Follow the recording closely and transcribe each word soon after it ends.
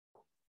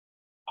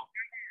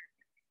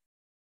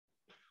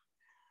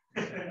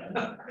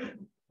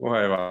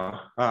Whatever.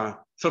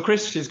 So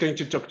Kris is going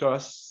to talk to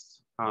us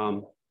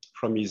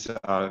from his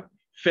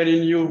fairly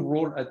new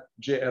role at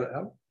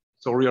JLL,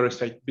 so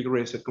big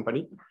real estate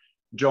company.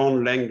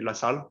 John Lang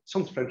LaSalle.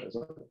 Sounds French as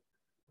well.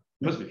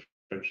 Must be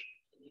French.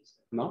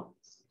 No?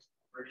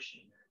 British.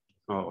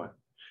 Oh, well.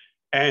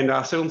 And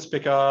our second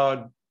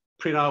speaker,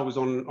 Preena, was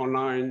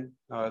online.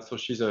 So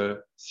she's a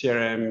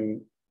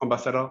CRM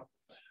ambassador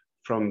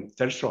from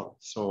Telstra.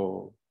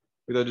 So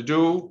without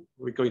ado,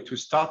 we're going to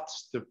start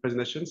the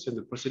presentations and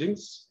the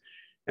proceedings.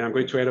 And I'm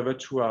going to hand over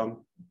to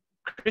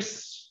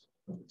Kris.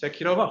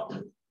 Take it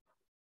over.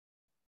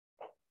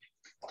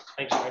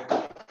 Thanks, Fred.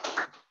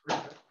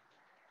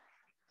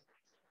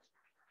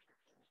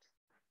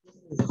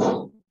 This is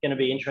going to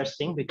be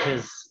interesting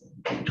because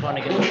I'm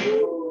trying to get...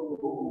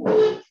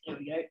 Here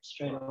we go,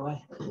 straight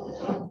away.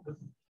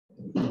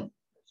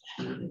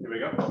 Here we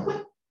go.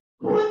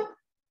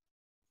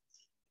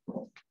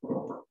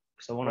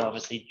 So I want to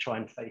obviously try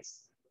and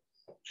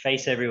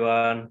face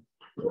everyone,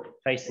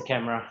 face the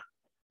camera,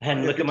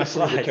 and look at my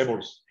slides. The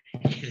cables.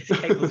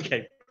 cables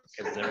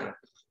everywhere.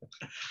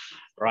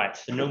 Right.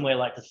 So normally I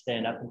like to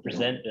stand up and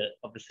present, but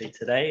obviously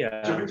today.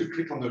 Do you want me to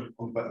click on the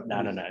button?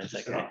 No, it's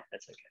okay.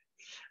 That's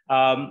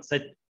okay. So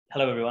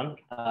hello everyone.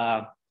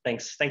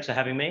 Thanks for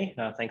having me.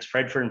 Thanks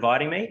Fred for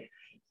inviting me.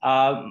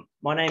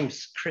 My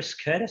name's Kris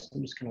Curtis.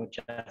 I'm just going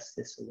to adjust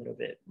this a little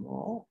bit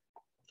more.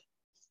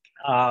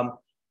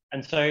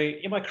 And so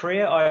in my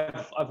career,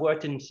 I've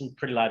worked in some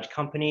pretty large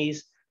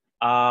companies,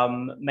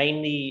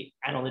 mainly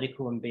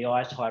analytical and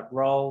BI type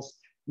roles,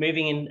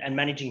 moving in and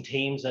managing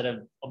teams that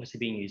have obviously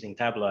been using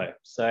Tableau.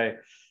 So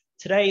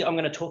today I'm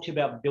going to talk to you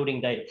about building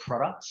data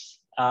products.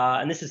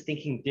 And this is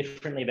thinking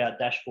differently about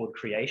dashboard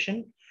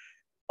creation.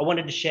 I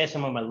wanted to share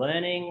some of my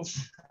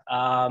learnings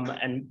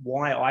and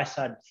why I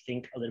started to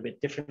think a little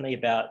bit differently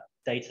about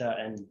data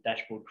and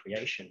dashboard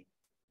creation.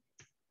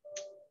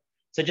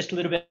 So just a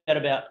little bit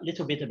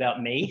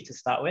about me to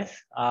start with.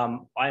 I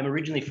am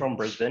originally from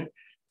Brisbane,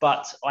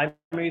 but I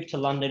moved to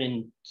London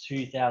in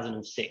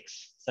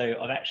 2006. So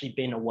I've actually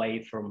been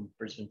away from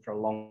Brisbane for a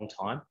long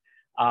time,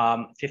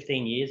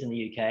 15 years in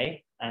the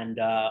UK. And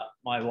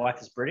my wife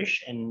is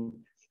British, and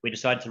we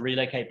decided to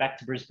relocate back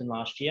to Brisbane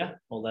last year,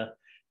 all the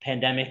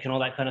pandemic and all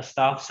that kind of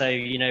stuff. So,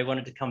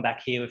 wanted to come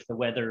back here with the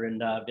weather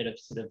and a bit of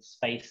sort of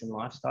space and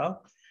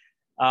lifestyle.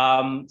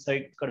 So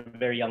got a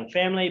very young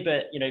family,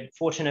 but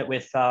fortunate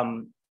with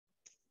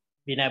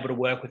being able to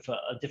work with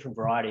a different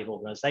variety of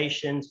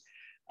organizations,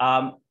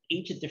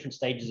 each at different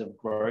stages of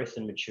growth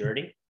and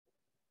maturity.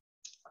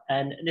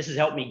 And this has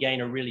helped me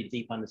gain a really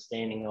deep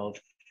understanding of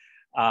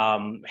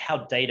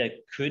how data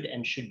could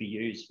and should be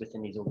used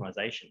within these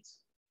organizations.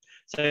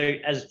 So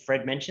as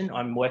Fred mentioned,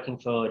 I'm working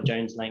for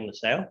Jones Lang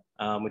LaSalle.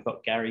 We've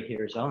got Gary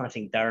here as well, and I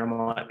think Darren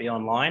might be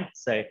online.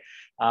 So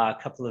a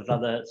couple of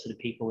other sort of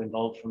people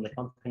involved from the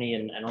company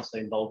and also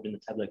involved in the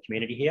Tableau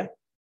community here.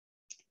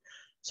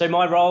 So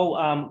my role,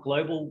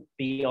 Global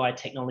BI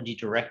Technology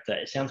Director,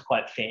 it sounds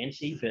quite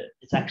fancy, but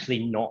it's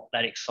actually not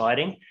that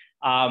exciting.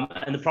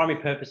 And the primary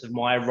purpose of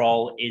my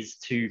role is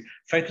to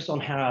focus on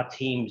how our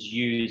teams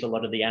use a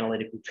lot of the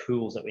analytical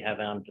tools that we have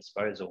at our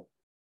disposal.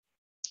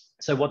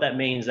 So what that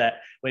means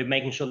that we're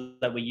making sure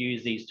that we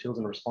use these tools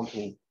in a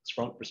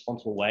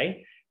responsible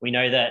way. We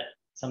know that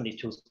some of these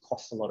tools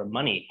cost a lot of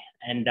money.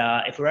 And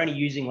if we're only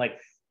using like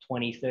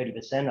 20,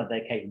 30% of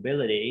their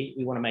capability,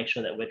 we want to make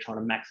sure that we're trying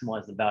to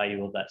maximize the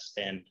value of that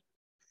spend.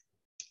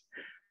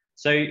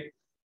 So,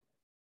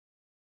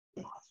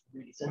 it's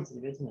really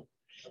sensitive, isn't it?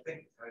 I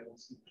think I will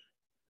see.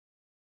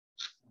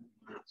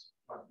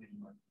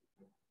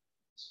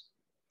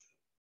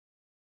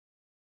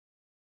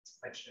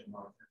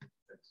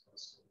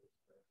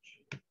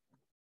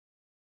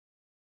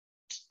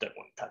 Don't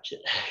want to touch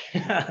it.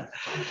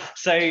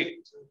 So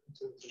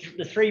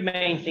the three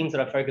main things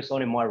that I focus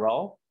on in my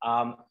role,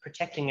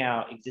 protecting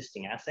our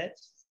existing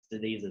assets. So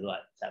these are like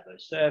Tableau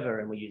server,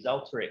 and we use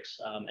Alteryx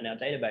in our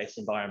database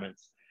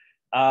environments.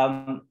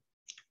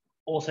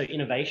 Also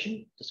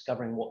innovation,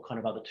 discovering what kind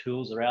of other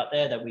tools are out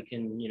there that we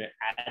can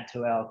add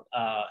to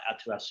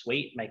our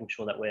suite, making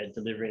sure that we're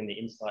delivering the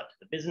insight to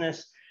the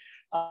business.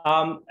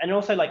 And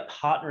also like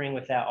partnering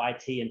with our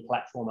IT and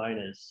platform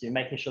owners, so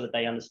making sure that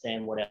they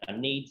understand what our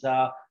needs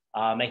are,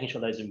 making sure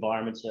those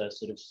environments are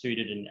sort of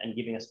suited and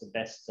giving us the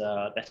best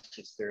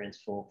experience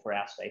for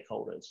our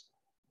stakeholders.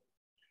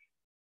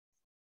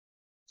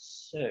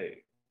 So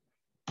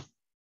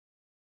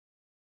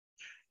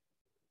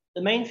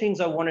the main things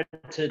I wanted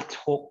to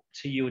talk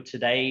to you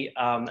today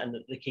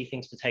and the key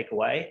things to take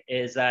away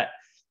is that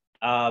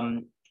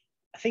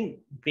I think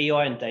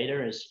BI and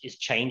data is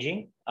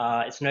changing.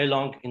 It's no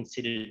longer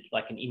considered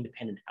like an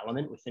independent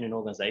element within an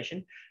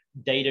organization.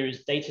 Data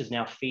is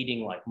now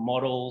feeding like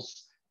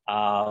models,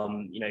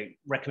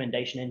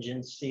 recommendation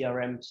engines,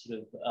 CRM sort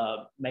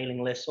of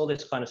mailing lists, all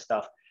this kind of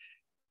stuff.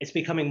 It's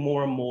becoming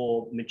more and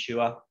more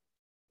mature.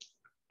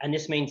 And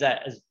this means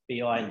that as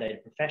BI and data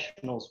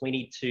professionals, we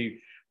need to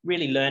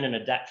really learn and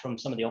adapt from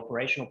some of the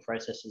operational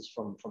processes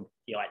from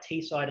the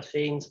IT side of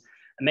things,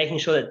 and making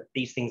sure that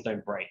these things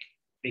don't break.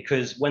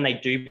 because when they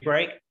do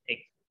break,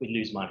 we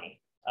lose money.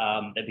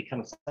 They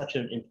become such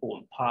an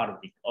important part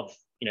of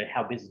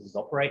how businesses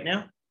operate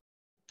now.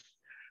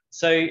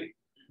 So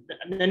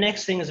the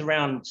next thing is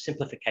around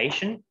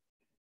simplification.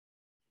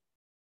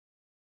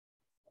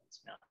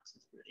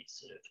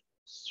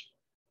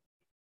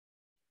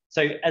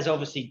 So as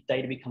obviously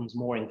data becomes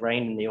more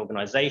ingrained in the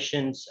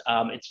organizations,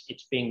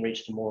 it's being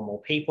reached to more and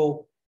more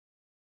people.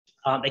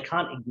 They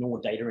can't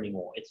ignore data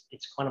anymore.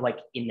 It's kind of like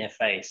in their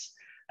face.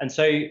 And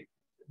so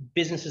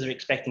businesses are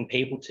expecting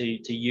people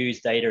to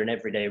use data in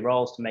everyday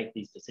roles to make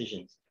these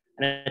decisions.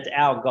 And it's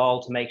our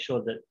goal to make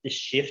sure that this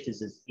shift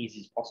is as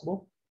easy as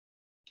possible.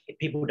 If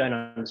people don't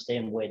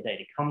understand where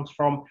data comes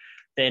from,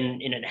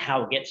 then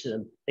how it gets to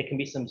them, there can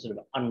be some sort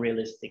of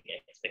unrealistic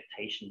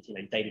expectations.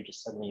 Data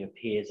just suddenly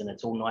appears and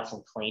it's all nice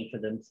and clean for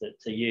them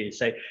to use.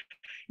 So,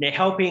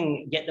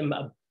 helping get them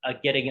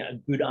getting a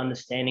good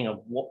understanding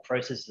of what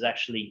processes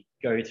actually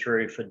go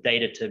through for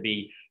data to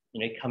be,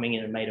 coming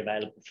in and made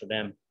available for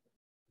them.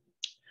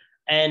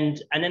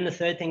 And then the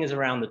third thing is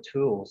around the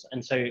tools.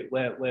 And so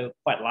we're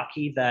quite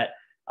lucky that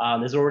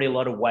there's already a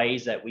lot of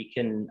ways that we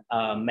can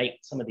make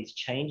some of these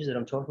changes that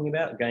I'm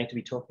going to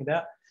be talking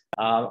about.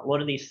 A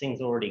lot of these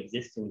things already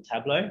exist in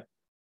Tableau.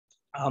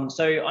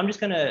 So I'm just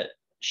going to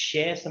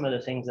share some of the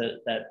things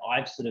that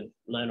I've sort of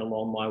learned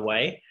along my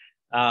way,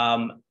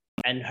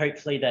 and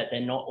hopefully that they're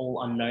not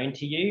all unknown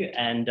to you,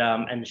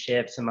 and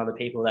share some other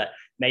people that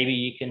maybe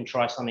you can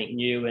try something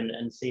new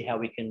and see how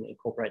we can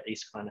incorporate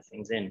these kind of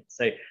things in.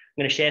 So I'm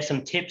going to share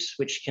some tips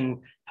which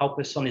can help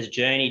us on this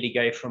journey to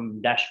go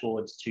from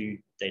dashboards to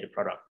data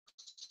products.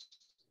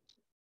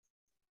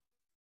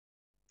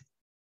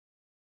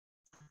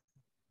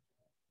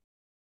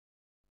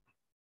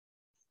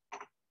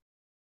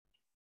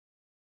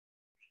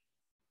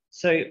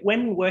 So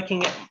when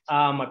working at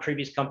my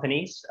previous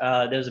companies,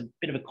 there was a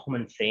bit of a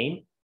common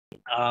theme.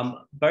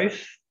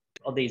 Both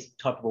of these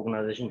type of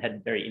organizations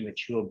had very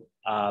immature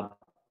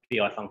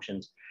BI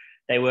functions.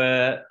 They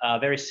were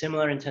very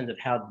similar in terms of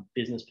how the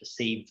business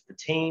perceived the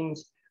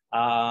teams.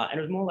 And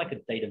it was more like a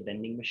data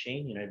vending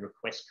machine,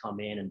 requests come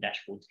in and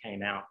dashboards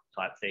came out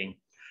type thing.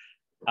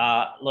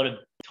 A lot of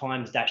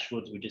times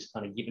dashboards were just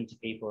kind of given to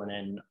people, and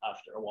then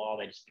after a while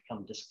they just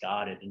become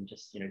discarded and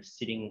just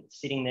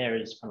sitting there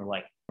as kind of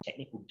like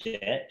technical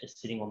debt, just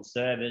sitting on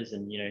servers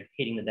and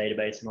hitting the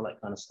database and all that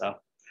kind of stuff.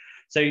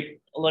 So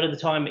a lot of the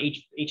time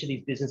each of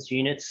these business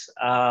units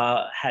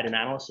had an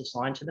analyst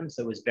assigned to them,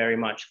 so it was very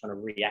much kind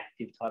of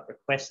reactive type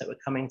requests that were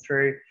coming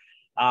through.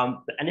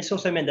 And this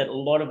also meant that a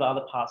lot of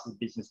other parts of the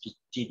business just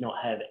did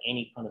not have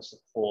any kind of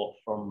support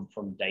from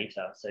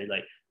data. So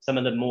like some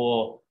of the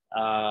more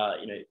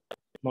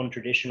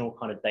non-traditional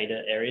kind of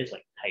data areas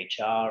like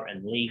HR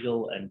and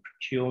legal and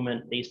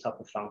procurement, these type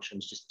of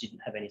functions just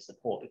didn't have any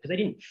support because they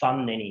didn't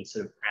fund any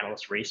sort of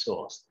analyst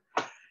resource.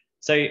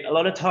 So a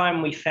lot of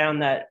time we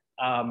found that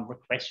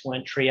requests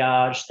weren't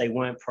triaged, they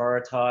weren't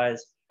prioritized.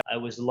 It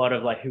was a lot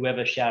of like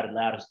whoever shouted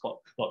loudest got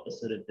the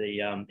sort of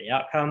the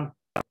outcome.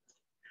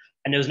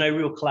 And there was no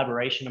real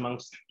collaboration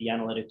amongst the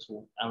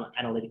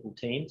analytical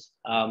teams.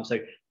 So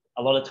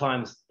a lot of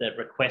times the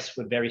requests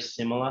were very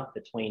similar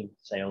between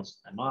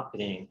sales and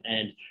marketing,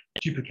 and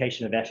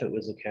duplication of effort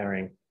was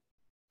occurring.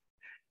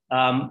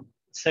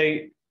 So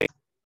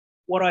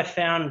what I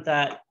found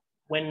that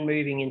when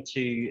moving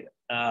into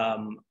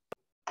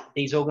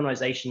these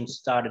organizations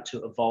started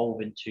to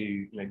evolve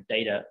into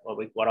data,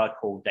 what I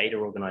call data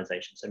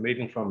organizations. So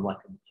moving from like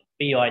a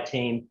BI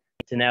team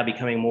to now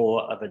becoming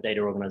more of a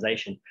data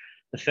organization.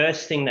 The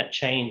first thing that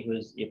changed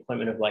was the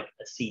appointment of like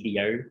a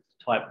CDO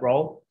type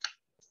role.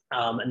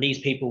 And these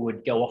people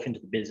would go off into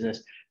the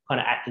business, kind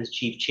of act as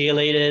chief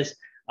cheerleaders,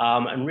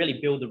 and really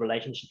build the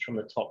relationships from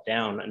the top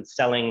down and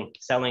selling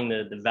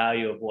the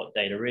value of what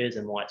data is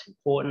and why it's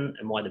important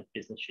and why the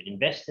business should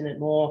invest in it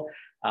more,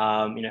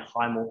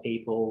 hire more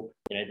people,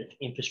 the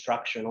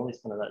infrastructure and all these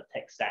kind of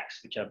tech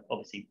stacks, which are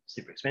obviously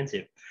super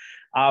expensive.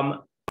 A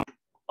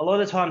lot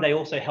of the time they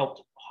also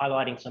helped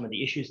highlighting some of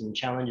the issues and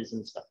challenges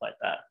and stuff like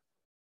that.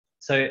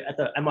 So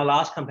at my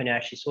last company, I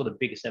actually saw the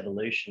biggest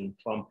evolution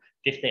from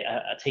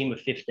a team of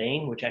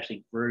 15, which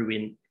actually grew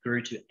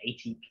to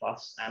 80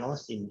 plus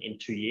analysts in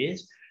 2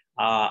 years.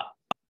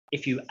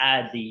 If you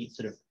add the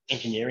sort of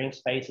engineering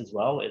space as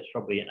well, it's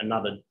probably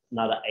another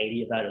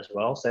 80 of that as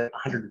well. So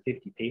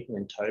 150 people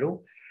in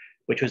total,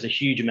 which was a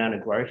huge amount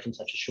of growth in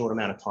such a short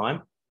amount of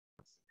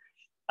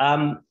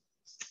time.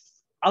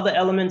 Other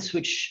elements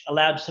which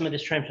allowed some of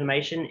this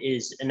transformation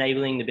is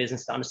enabling the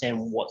business to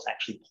understand what's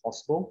actually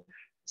possible,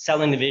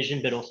 selling the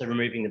vision, but also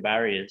removing the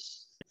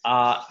barriers.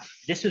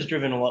 This was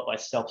driven a lot by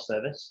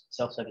self-service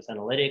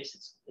analytics.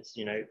 It's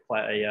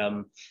quite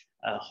a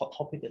hot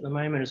topic at the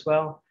moment as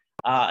well.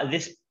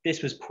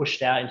 This was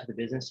pushed out into the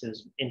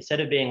businesses. Instead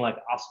of being like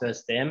us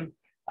versus them,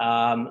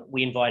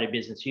 we invited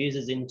business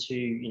users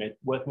into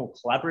work more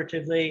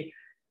collaboratively.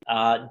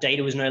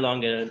 Data was no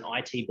longer an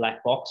IT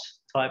black box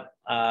type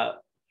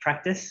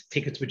practice.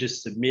 Tickets were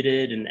just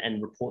submitted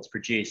and reports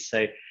produced.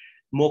 So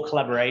more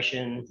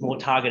collaboration, more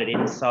targeted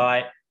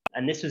insight.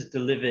 And this was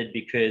delivered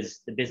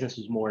because the business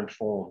was more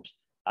informed.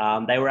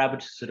 They were able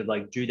to sort of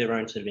like do their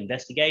own sort of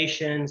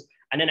investigations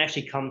and then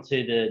actually come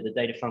to the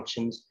data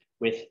functions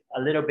with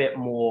a little bit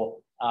more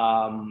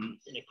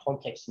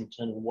context in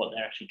terms of what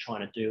they're actually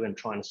trying to do and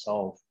trying to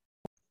solve.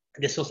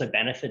 This also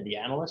benefited the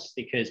analysts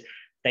because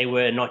they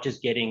were not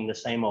just getting the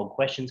same old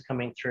questions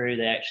coming through,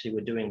 they actually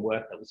were doing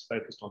work that was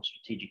focused on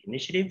strategic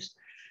initiatives.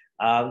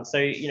 So,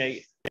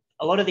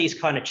 a lot of these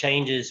kind of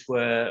changes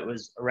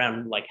was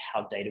around like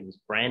how data was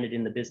branded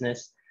in the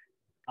business.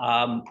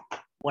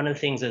 One of the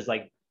things is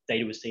like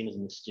data was seen as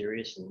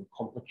mysterious and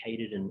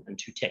complicated and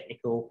too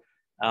technical.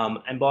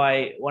 And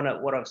by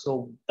what I've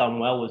saw done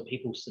well was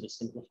people sort of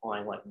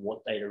simplifying like what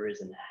data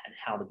is and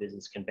how the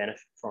business can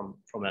benefit from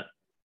it.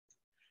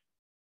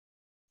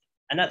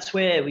 And that's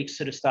where we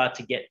sort of start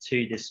to get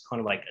to this kind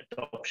of like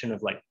adoption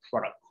of like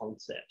product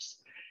concepts.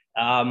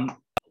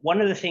 One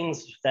of the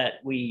things that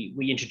we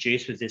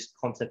introduced was this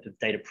concept of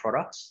data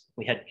products.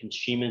 We had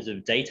consumers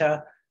of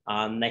data.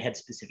 They had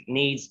specific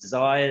needs,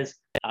 desires.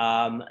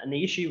 And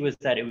the issue was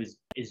that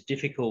it's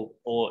difficult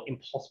or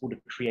impossible to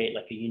create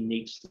like a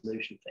unique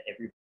solution for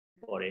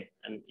everybody.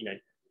 And,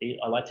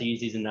 I like to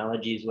use these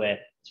analogies where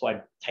that's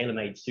why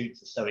tailor-made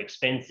suits are so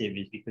expensive,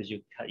 is because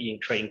you're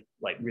creating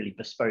like really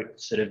bespoke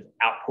sort of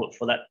output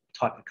for that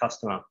type of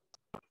customer.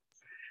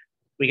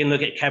 We can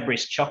look at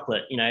Cadbury's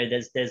chocolate.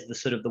 There's the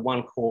sort of the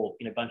one core,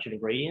 bunch of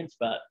ingredients,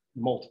 but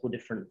multiple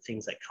different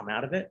things that come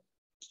out of it.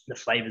 The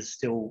flavors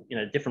still,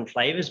 different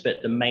flavors,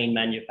 but the main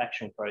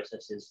manufacturing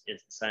process is the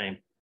same.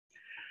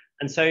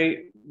 And so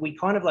we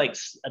kind of like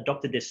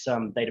adopted this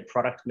data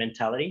product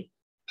mentality.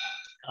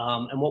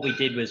 And what we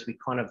did was we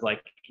kind of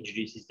like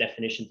introduced these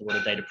definitions of what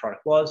a data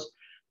product was.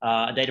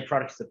 A data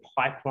product is a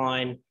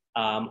pipeline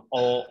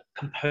or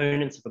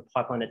components of a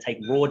pipeline that take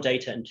raw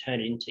data and turn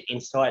it into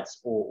insights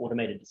or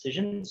automated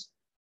decisions.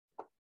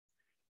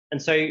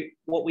 And so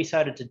what we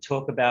started to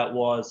talk about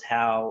was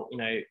how,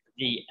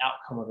 the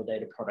outcome of a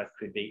data product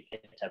could be a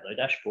Tableau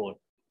dashboard.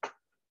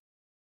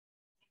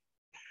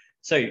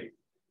 So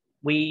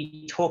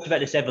we talked about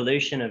this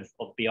evolution of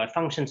BI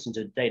functions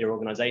into data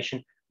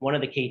organization. One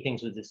of the key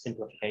things was the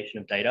simplification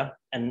of data.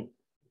 And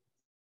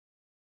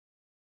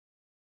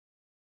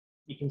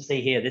you can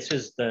see here, this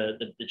was the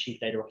chief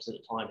data officer at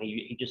the time.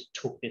 He just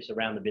took this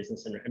around the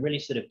business and really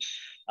sort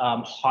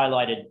of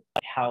highlighted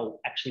how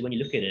actually, when you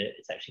look at it,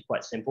 it's actually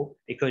quite simple,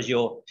 because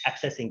you're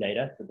accessing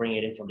data, you're bringing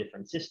it in from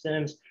different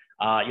systems,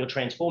 you're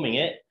transforming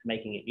it,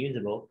 making it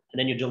usable, and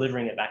then you're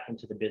delivering it back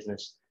into the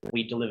business.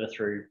 We deliver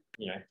through,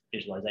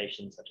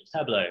 visualizations such as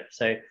Tableau.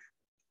 So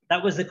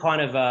that was the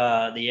kind of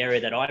the area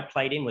that I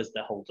played in, was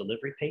the whole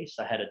delivery piece.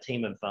 I had a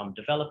team of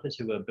developers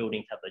who were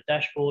building Tableau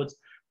dashboards.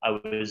 I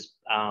was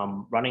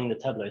running the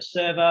Tableau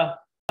server.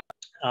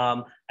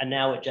 And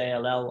now at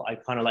JLL, I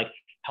kind of like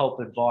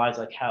help advise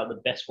like how the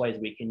best ways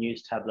we can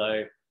use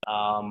Tableau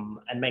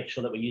and make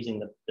sure that we're using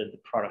the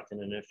product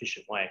in an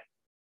efficient way.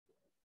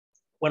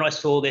 When I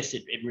saw this,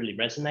 it really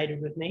resonated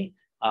with me.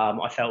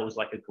 I felt it was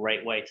like a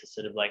great way to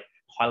sort of like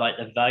highlight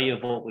the value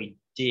of what we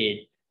did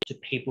to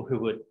people who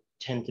would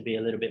tend to be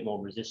a little bit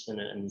more resistant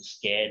and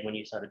scared when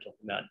you started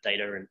talking about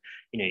data and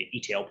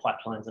ETL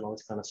pipelines and all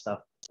this kind of stuff.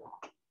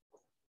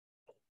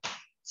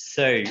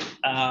 So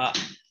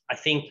I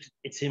think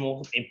it's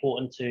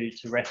important to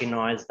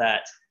recognize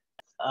that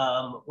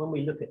when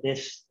we look at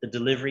this, the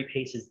delivery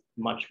piece is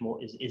much more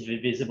is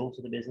visible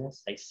to the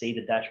business. They see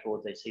the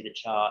dashboards, they see the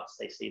charts,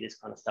 they see this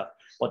kind of stuff.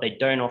 What they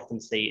don't often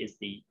see is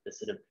the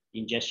sort of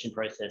ingestion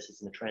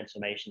processes and the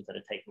transformations that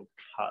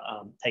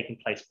are taking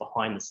place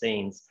behind the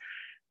scenes.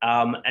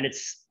 And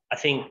I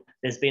think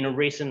there's been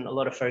a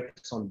lot of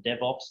focus on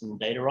DevOps and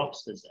data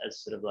ops as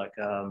sort of like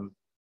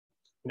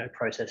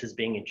processes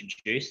being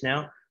introduced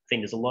now. I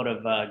think there's a lot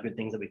of good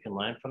things that we can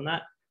learn from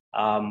that.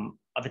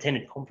 I've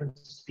attended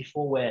conferences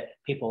before where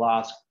people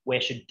ask, where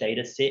should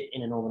data sit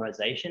in an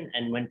organization?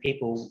 And when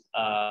people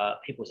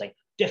say,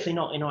 definitely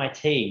not in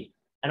IT.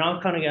 And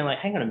I'm kind of going like,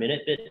 hang on a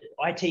minute, but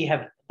IT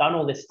have done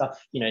all this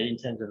stuff, in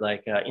terms of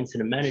like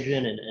incident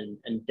management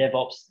and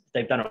DevOps.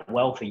 They've done it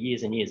well for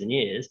years and years and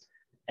years.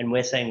 And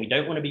we're saying we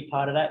don't want to be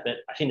part of that, but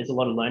I think there's a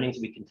lot of learnings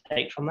we can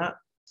take from that.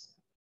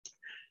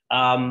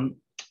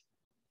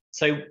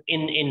 So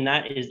in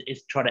that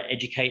is try to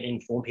educate and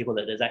inform people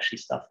that there's actually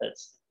stuff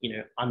that's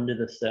under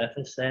the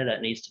surface there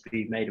that needs to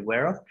be made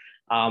aware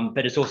of.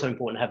 But it's also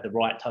important to have the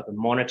right type of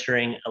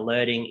monitoring,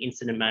 alerting,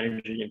 incident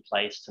management in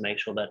place to make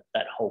sure that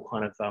that whole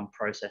kind of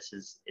process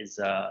is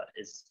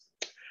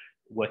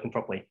working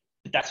properly.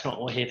 But that's not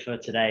what we're here for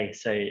today.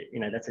 So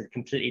that's a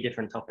completely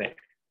different topic.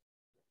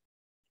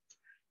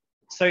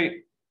 So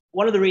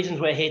one of the reasons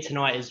we're here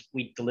tonight is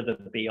we deliver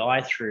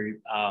BI through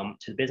to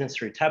the business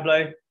through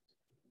Tableau.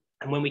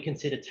 And when we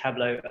consider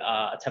Tableau,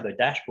 a Tableau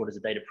dashboard as a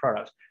data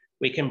product,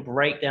 we can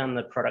break down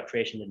the product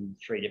creation in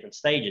 3 different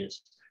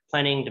stages: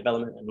 planning,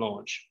 development, and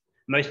launch.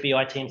 Most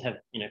BI teams have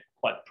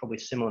quite probably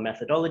similar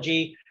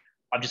methodology.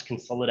 I've just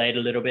consolidated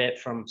a little bit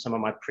from some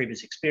of my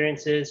previous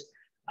experiences.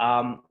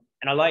 And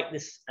I like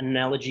this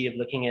analogy of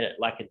looking at it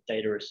like a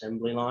data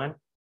assembly line.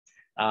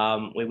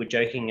 We were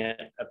joking at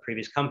a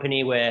previous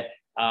company where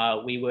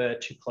we were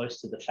too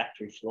close to the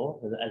factory floor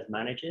as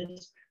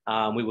managers.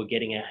 We were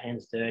getting our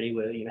hands dirty.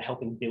 We were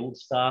helping build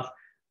stuff.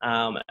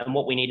 And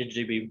what we needed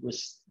to do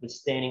was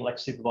standing like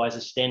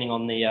supervisors, standing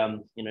on the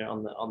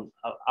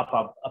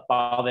up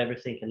above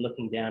everything and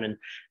looking down and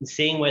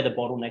seeing where the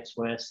bottlenecks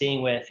were,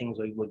 seeing where things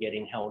were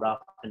getting held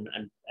up and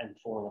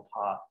falling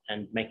apart,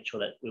 and making sure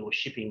that we were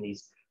shipping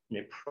these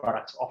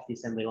products off the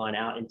assembly line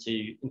out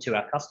into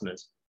our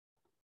customers.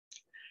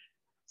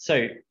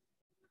 So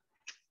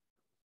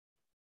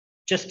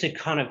just to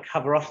kind of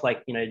cover off,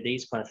 like,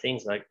 these kind of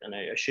things, like,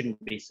 this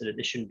shouldn't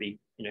be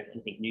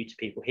anything new to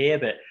people here,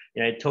 but,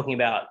 talking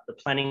about the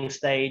planning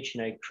stage,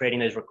 creating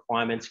those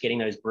requirements, getting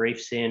those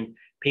briefs in,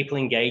 people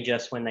engage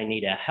us when they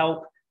need our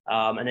help,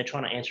 and they're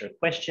trying to answer a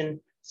question.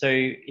 So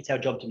it's our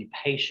job to be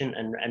patient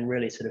and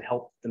really sort of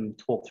help them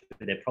talk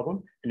through their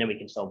problem, and then we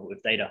can solve it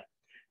with data.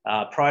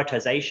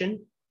 Prioritization,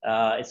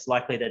 it's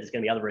likely that there's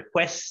going to be other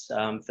requests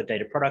for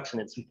data products,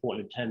 and it's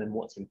important to determine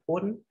what's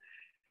important.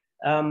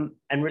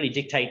 And really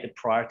dictate the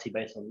priority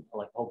based on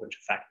like a whole bunch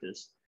of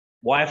factors.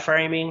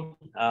 Wireframing,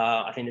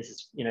 I think this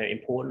is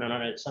important, and I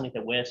know it's something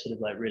that we're sort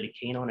of like really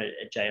keen on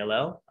at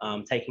JLL,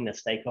 taking the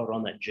stakeholder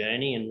on that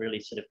journey and really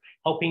sort of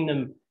helping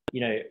them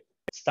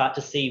start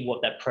to see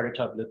what that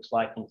prototype looks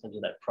like in terms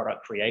of that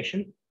product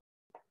creation.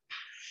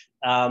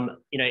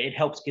 It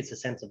helps gives a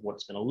sense of what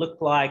it's going to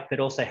look like, but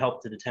also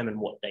help to determine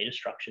what data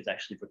structure is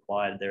actually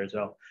required there as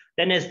well.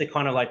 Then there's the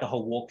kind of like the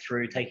whole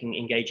walkthrough,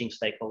 engaging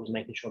stakeholders,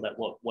 making sure that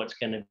what's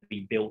going to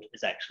be built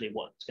is actually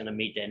what's going to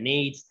meet their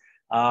needs,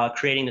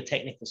 creating the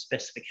technical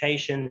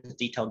specifications,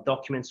 detailed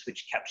documents,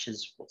 which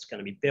captures what's going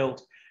to be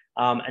built,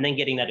 and then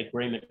getting that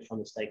agreement from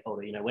the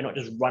stakeholder. We're not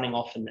just running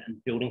off and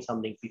building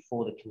something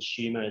before the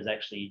consumer is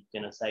actually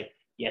going to say,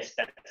 yes,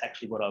 that's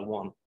actually what I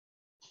want.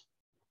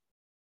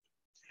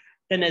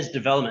 Then there's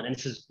development, and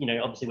this is,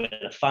 obviously where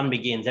the fun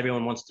begins.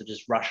 Everyone wants to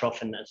just rush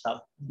off and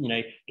start,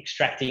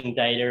 extracting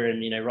data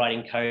and,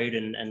 writing code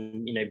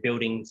and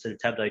building sort of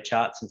Tableau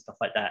charts and stuff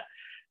like that.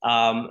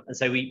 And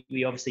so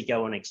we obviously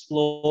go and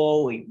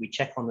explore, we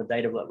check on the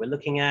data that we're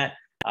looking at.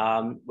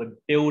 We're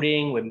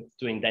building, we're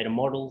doing data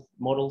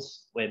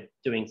models, we're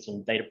doing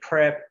some data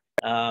prep,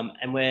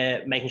 and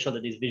we're making sure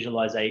that these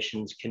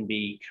visualizations can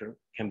be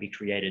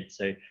created.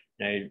 So,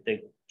 the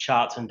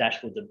charts and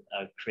dashboards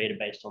are created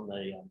based on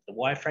the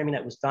wireframing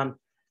that was done.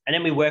 And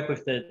then we work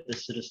with the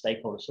sort of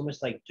stakeholders,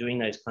 almost like doing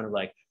those kind of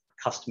like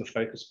customer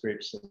focus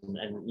groups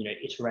and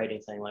iterating,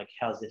 saying like,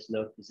 how's this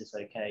look? Is this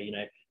okay?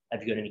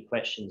 Have you got any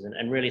questions?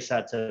 And really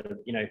start to,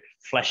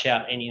 flesh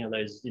out any of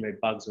those,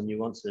 bugs or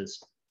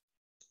nuances,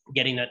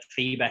 getting that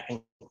feedback and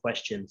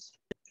questions.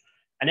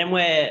 And then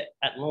we're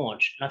at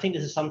launch. And I think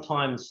this is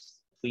sometimes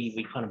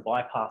we kind of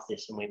bypass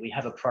this, and we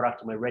have a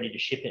product and we're ready to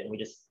ship it, and we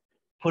just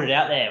put it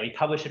out there. We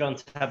publish it on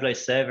Tableau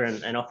server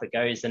and off it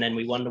goes. And then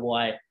we wonder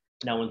why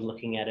no one's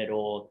looking at it,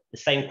 or the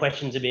same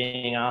questions are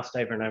being asked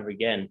over and over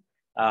again.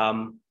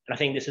 And I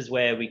think this is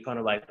where we kind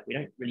of like, we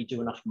don't really do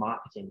enough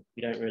marketing.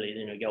 We don't really,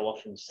 go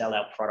off and sell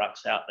our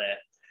products out there.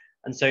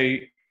 And so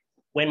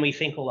when we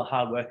think all the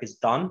hard work is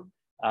done,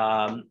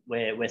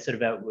 we're sort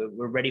of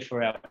we're ready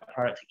for our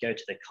product to go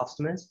to the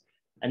customers.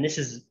 And this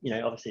is,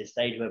 obviously a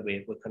stage where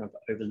we're kind of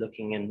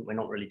overlooking, and we're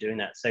not really doing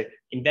that. So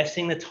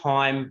investing the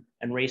time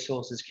and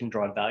resources can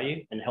drive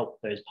value and help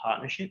those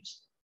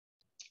partnerships.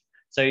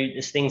 So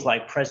there's things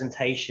like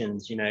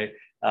presentations, building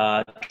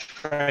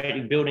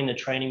the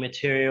training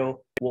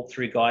material,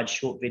 walkthrough guides,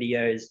 short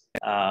videos,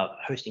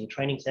 hosting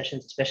training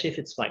sessions, especially if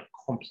it's like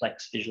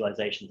complex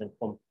visualizations and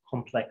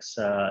complex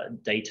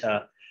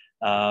data,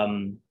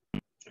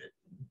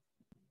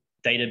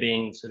 data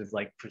being sort of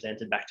like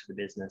presented back to the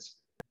business.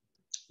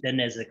 Then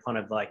there's a kind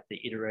of like the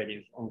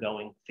iterative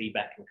ongoing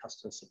feedback and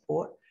customer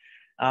support.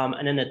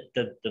 And then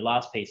the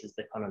last piece is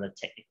the kind of the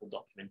technical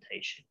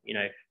documentation.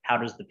 How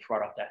does the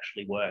product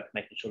actually work?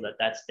 Making sure that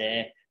that's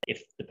there.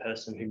 If the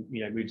person who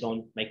moves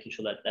on, making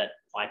sure that that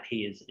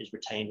IP is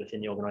retained within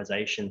the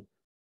organization.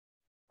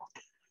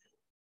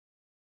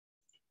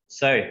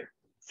 So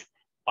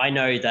I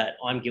know that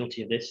I'm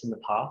guilty of this in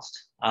the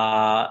past,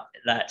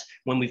 that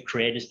when we've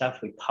created stuff,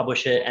 we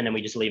publish it and then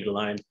we just leave it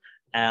alone.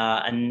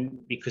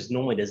 And because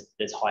normally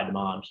there's high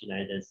demand,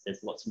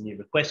 there's lots of new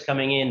requests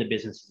coming in, the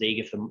business is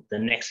eager for the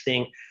next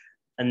thing.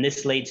 And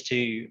this leads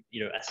to,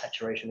 a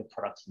saturation of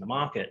products in the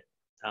market.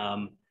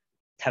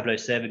 Tableau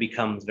server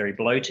becomes very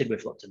bloated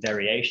with lots of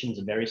variations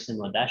and very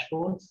similar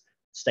dashboards.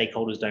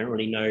 Stakeholders don't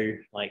really know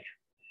like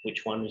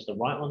which one is the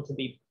right one to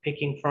be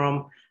picking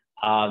from.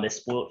 They're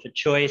spoiled for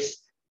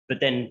choice, but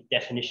then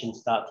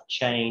definitions start to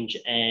change,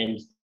 and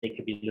they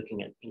could be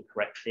looking at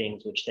incorrect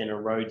things, which then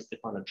erodes the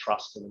kind of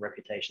trust and the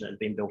reputation that has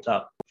been built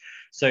up.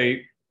 So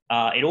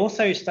it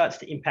also starts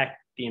to impact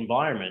the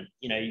environment.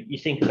 You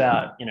think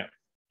about,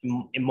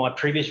 in my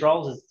previous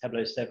roles as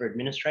Tableau server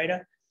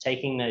administrator,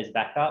 taking those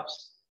backups,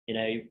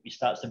 it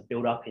starts to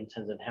build up in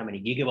terms of how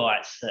many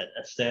gigabytes that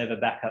a server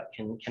backup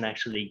can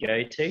actually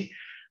go to.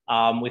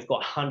 We've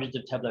got hundreds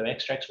of Tableau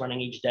extracts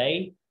running each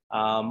day,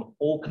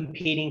 all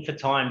competing for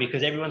time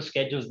because everyone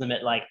schedules them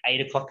at like 8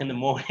 o'clock in the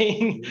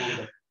morning.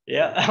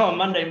 Yeah, on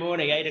Monday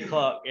morning, 8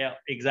 o'clock. Yeah,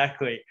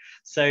 exactly.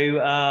 So,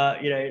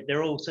 you know,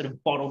 they're all sort of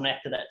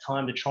bottlenecked at that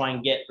time to try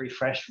and get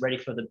refreshed, ready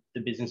for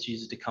the business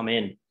users to come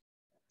in.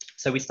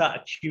 So we start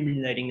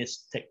accumulating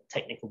this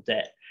technical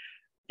debt.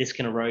 This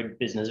can erode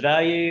business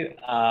value,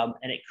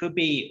 and it could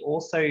be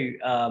also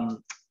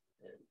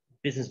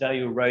business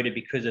value eroded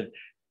because of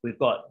we've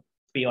got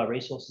BI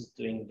resources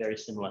doing very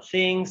similar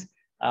things,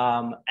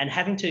 and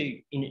having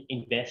to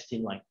invest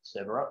in like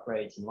server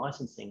upgrades and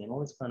licensing and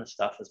all this kind of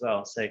stuff as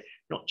well. So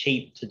not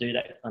cheap to do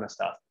that kind of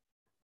stuff.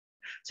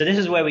 So this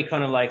is where we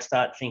kind of like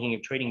start thinking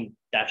of treating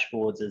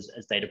dashboards as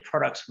data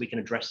products. We can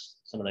address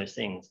some of those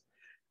things.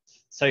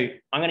 So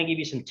I'm going to give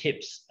you some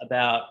tips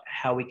about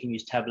how we can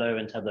use Tableau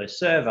and Tableau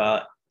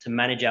Server to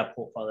manage our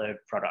portfolio of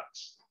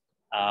products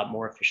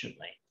more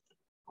efficiently.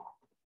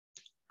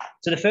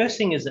 So the first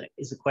thing is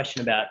the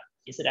question about,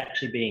 is it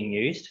actually being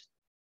used?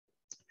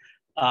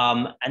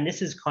 And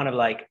this is kind of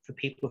like for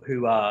people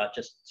who are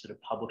just sort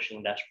of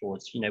publishing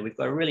dashboards. You know, we've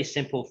got a really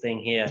simple thing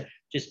here,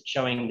 just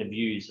showing the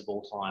views of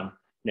all time.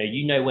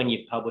 You know when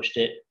you've published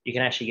it, you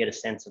can actually get a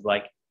sense of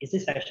like, is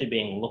this actually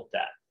being looked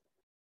at?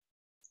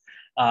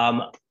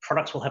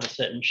 Products will have a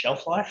certain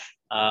shelf life.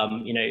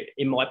 You know,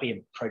 it might be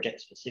a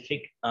project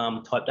specific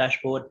type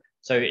dashboard.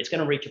 So it's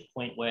going to reach a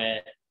point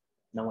where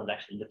no one's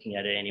actually looking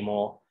at it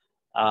anymore.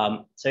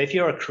 So if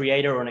you're a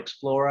creator or an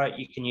explorer,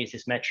 you can use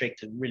this metric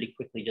to really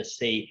quickly just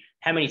see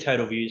how many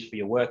total views for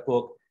your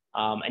workbook,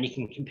 and you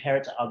can compare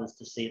it to others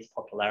to see its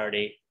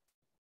popularity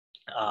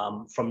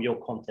from your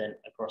content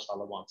across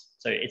other ones.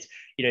 So it's,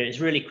 you know, it's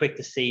really quick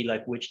to see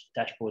like which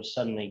dashboards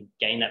suddenly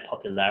gain that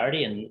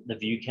popularity and the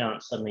view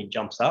count suddenly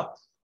jumps up.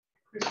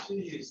 Kris, do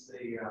you use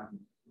the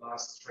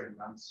last 3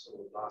 months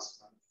or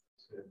last month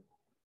to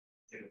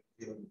get a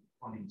feeling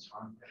on in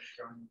time?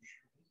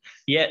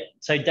 Yeah,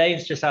 so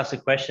Dave's just asked a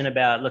question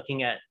about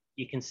looking at,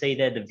 you can see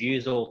there the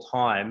views all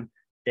time.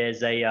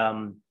 There's a,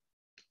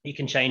 you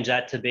can change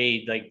that to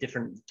be like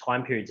different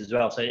time periods as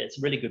well. So it's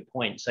a really good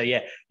point. So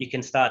yeah, you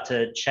can start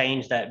to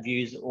change that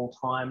views all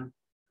time.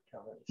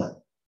 My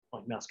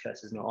mouse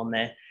cursor's not on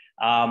there.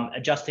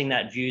 Adjusting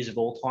that views of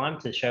all time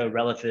to show a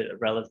relative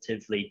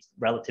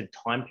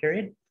time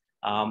period,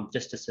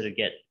 just to sort of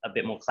get a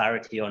bit more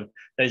clarity on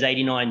those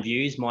 89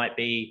 views might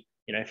be,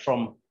 you know,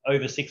 from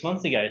over 6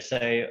 months ago. So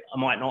I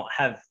might not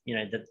have, you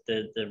know,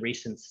 the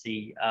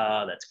recency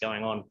that's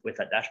going on with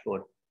that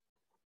dashboard.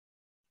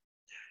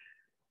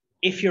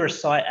 If you're a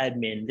site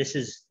admin, this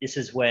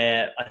is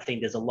where I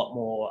think there's a lot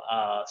more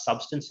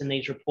substance in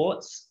these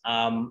reports.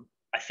 I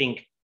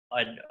think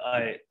I'd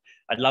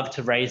love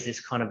to raise this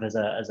kind of as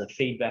a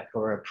feedback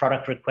or a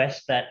product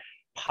request that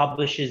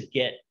publishers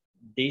get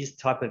these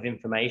type of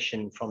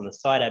information from the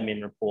site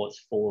admin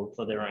reports for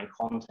their own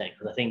content,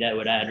 because I think that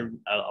would add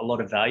a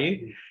lot of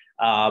value.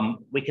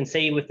 We can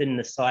see within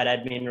the site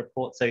admin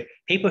report, so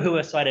people who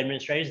are site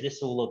administrators,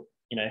 this will look,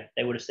 you know,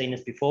 they would have seen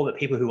this before, but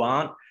people who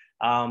aren't,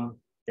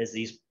 there's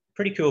these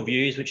pretty cool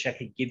views which I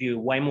could give you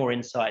way more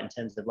insight in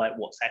terms of like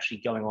what's actually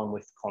going on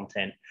with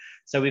content.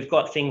 So we've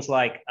got things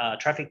like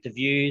traffic to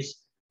views,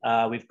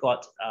 we've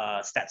got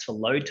stats for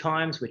load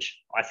times, which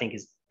I think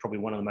is probably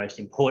one of the most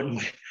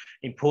important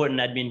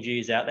admin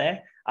views out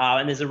there.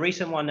 And there's a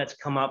recent one that's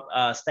come up,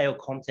 stale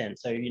content.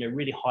 So, you know,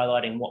 really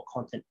highlighting what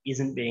content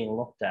isn't being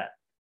looked at.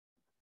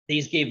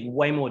 These give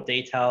way more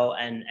detail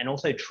and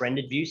also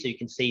trended views, so you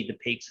can see the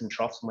peaks and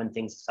troughs and when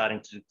things are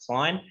starting to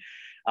decline.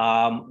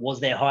 Was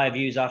there higher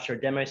views after a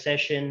demo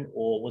session,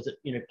 or was it,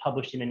 you know,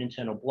 published in an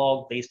internal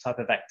blog? These type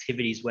of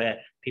activities where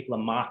people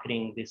are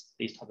marketing these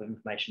type of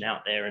information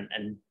out there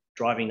and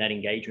driving that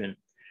engagement.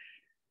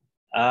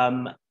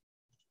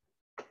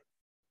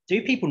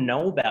 Do people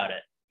know about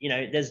it? You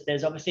know,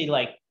 there's obviously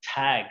like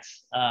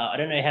tags. I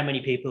don't know how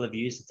many people have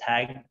used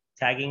the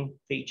tagging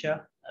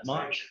feature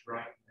much.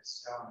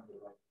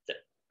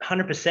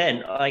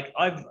 100%. Like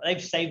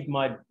I've saved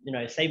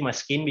my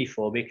skin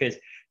before, because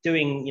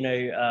doing, you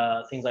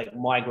know, things like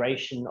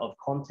migration of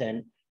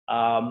content,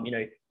 you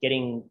know,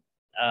 getting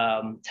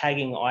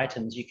tagging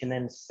items, you can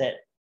then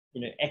set,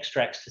 you know,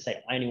 extracts to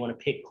say, I only want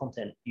to pick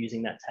content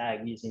using that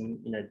tag, using,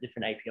 you know,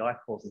 different API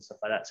calls and stuff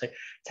like that. So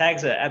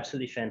tags are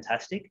absolutely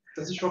fantastic.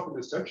 Does it show up in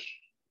the search?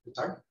 The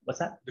tag? What's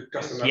that? The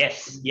customer.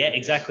 Yes, yeah,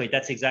 exactly.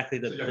 That's exactly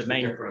the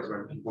main.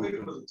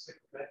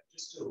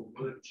 Just do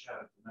a word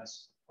chart of the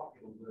most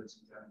popular words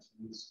I'm going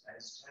to use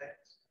as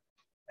tags,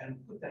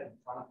 and put that in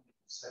front of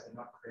people so they're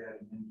not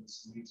creating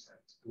endless new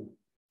tags.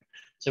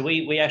 So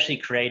we actually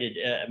created,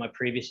 at my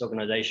previous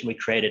organization, we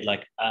created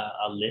like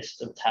a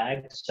list of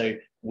tags. So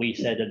we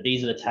said that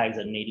these are the tags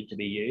that needed to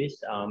be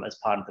used as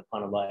part of the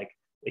kind of like,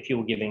 if you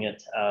were giving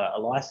it a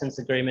license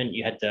agreement,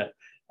 you had to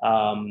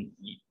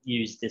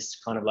use this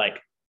kind of like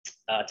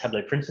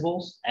Tableau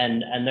principles,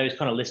 and those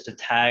kind of list of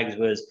tags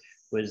was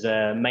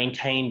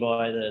maintained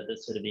by the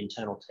sort of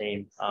internal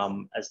team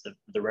as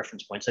the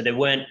reference point. So there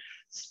weren't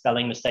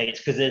spelling mistakes,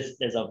 because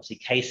there's obviously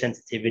case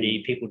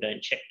sensitivity. People don't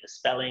check the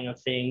spelling of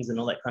things and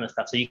all that kind of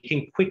stuff. So you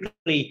can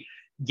quickly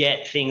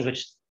get things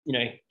which, you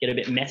know, get a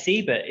bit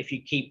messy, but if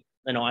you keep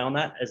an eye on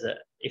that as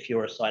if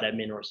you're a site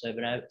admin or a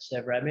server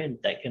admin,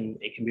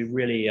 it can be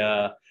really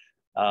a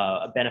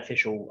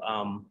beneficial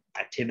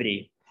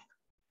activity.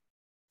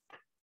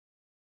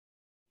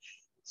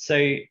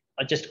 So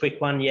just a quick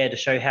one, to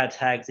show how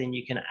tags in,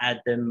 you can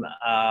add them.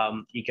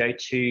 You go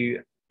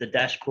to the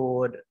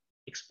dashboard,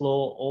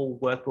 explore all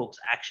workbooks,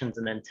 actions,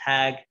 and then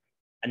tag.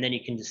 And then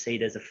you can just see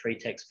there's a free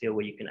text field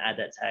where you can add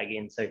that tag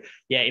in. So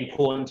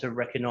important to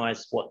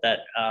recognize what that,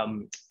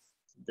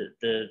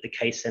 the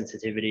case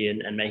sensitivity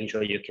and making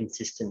sure you're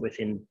consistent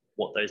within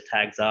what those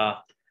tags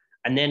are.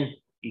 And then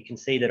you can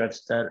see that I've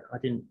started,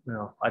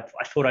 I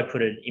thought I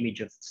put an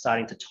image of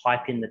starting to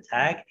type in the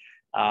tag,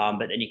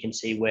 but then you can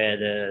see where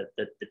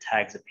the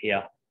tags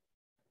appear.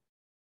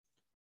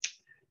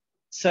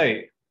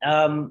 So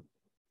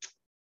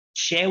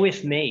share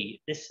with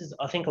me. This is,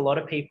 I think a lot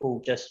of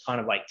people just kind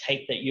of like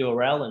take that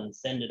URL and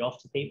send it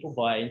off to people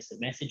via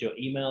instant message or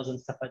emails and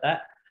stuff like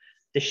that.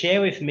 The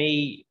share with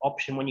me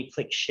option, when you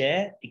click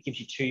share, it gives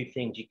you two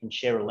things. You can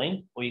share a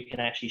link, or you can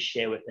actually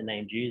share with a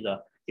named user.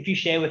 If you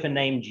share with a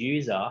named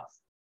user,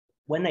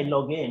 when they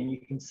log in, you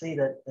can see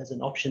that there's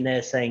an option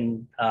there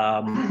saying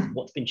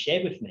what's been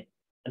shared with me.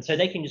 And so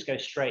they can just go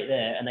straight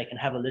there and they can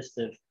have a list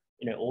of,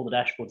 all the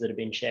dashboards that have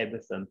been shared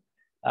with them.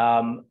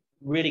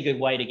 Really good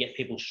way to get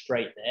people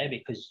straight there,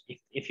 because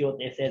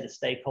if there's a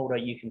stakeholder,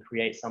 you can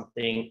create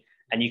something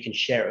and you can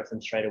share it with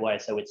them straight away.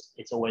 So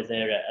it's always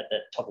there at the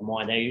top of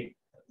mind. They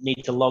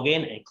need to log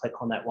in and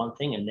click on that one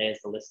thing, and there's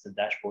the list of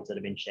dashboards that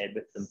have been shared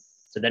with them.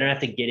 So they don't have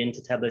to get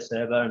into Tableau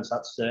server and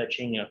start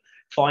searching,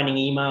 finding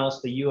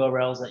emails for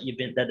URLs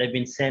that they've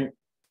been sent.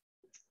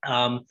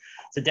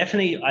 So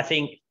definitely, I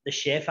think the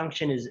share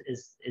function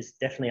is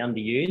definitely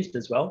underused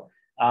as well.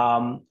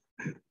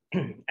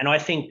 And I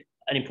think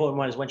an important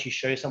one is once you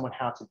show someone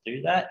how to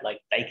do that, like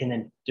they can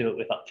then do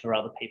it for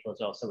other people as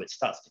well. So it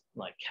starts to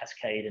like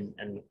cascade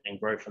and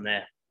grow from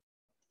there.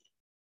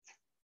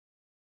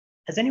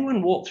 Has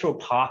anyone walked through a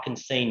park and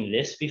seen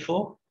this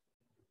before?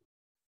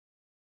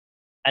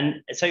 And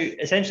so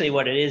essentially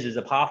what it is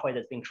a pathway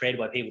that's been created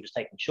by people just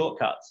taking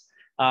shortcuts.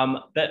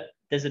 But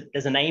there's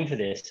a name for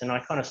this, and I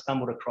kind of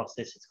stumbled across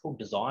this. It's called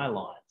desire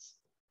lines.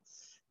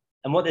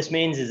 And what this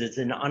means is it's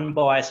an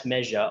unbiased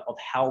measure of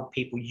how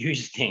people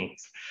use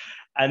things.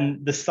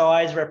 And the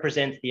size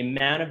represents the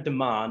amount of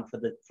demand for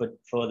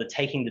the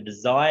taking the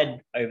desired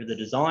over the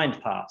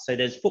designed path. So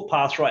there's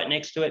footpaths right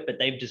next to it, but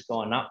they've just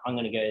gone up, I'm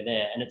going to go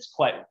there. And it's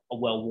quite a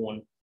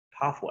well-worn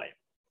pathway.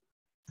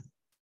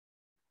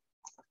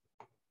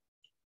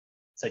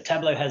 So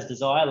Tableau has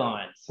desire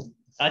lines.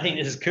 I think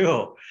this is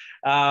cool.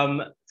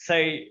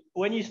 So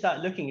when you start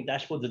looking at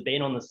dashboards that have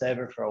been on the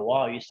server for a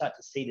while, you start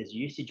to see these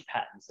usage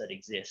patterns that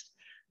exist.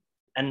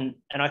 And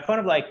I kind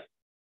of like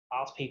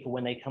ask people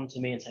when they come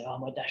to me and say, oh,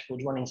 my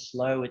dashboard's running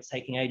slow, it's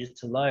taking ages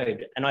to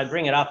load. And I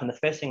bring it up, and the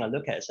first thing I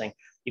look at is saying,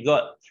 you've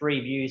got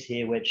 3 views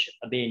here which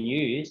are being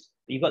used,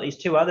 but you've got these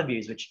 2 other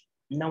views which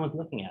no one's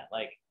looking at.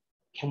 Like,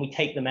 can we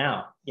take them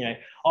out?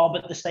 Oh,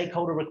 but the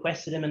stakeholder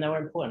requested them and they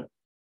were important.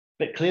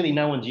 But clearly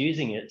no one's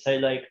using it. So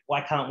like,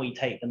 why can't we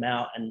take them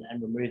out and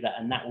remove that?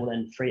 And that will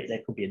then free it.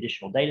 There could be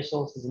additional data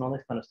sources and all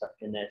this kind of stuff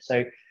in there.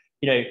 So,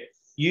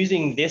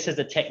 using this as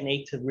a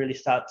technique to really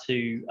start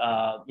to,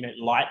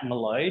 lighten the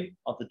load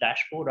of the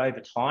dashboard over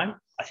time,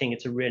 I think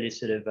it's a really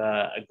sort of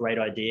a great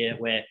idea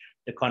where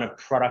the kind of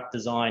product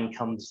design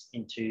comes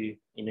into,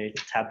 the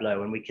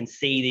Tableau, and we can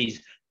see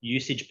these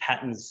usage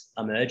patterns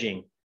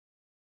emerging.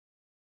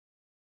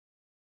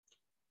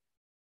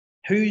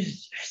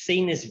 Who's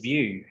seen this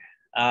view?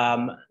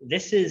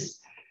 This is,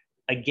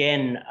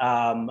 again,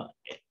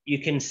 you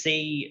can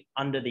see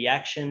under the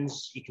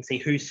actions, you can see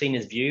who's seen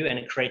this view, and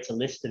it creates a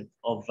list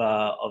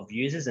of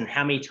users and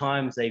how many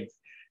times they've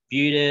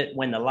viewed it,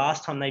 when the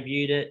last time they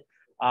viewed it.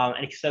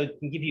 And so it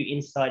can give you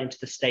insight into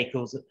the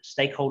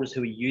stakeholders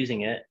who are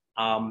using it.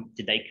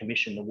 Did they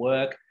commission the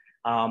work?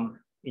 Are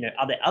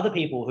there other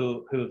people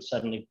who have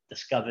suddenly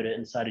discovered it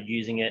and started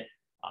using it?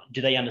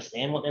 Do they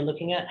understand what they're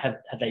looking at?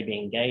 Have they been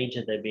engaged?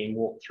 Have they been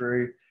walked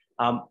through?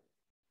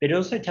 But it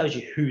also tells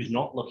you who's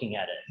not looking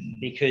at it,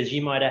 because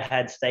you might have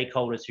had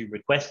stakeholders who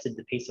requested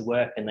the piece of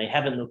work and they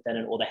haven't looked at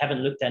it, or they haven't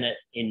looked at it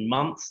in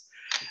months.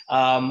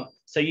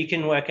 So you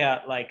can work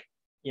out, like,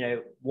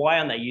 why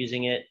aren't they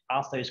using it?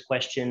 Ask those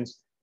questions.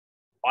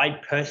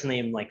 I personally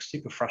am like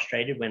super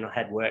frustrated when I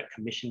had work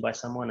commissioned by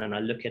someone and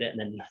I look at it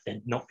and then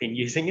they've not been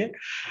using it.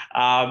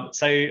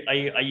 So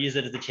I use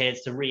it as a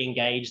chance to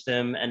re-engage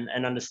them and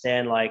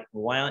understand, like,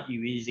 why aren't you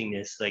using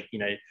this? Like,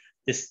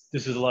 this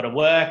is a lot of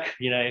work,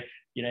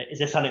 is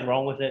there something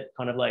wrong with it?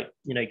 Kind of like,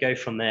 go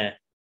from there.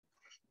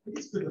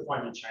 It's good to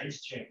find your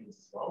change champions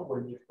as well,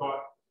 when you've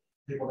got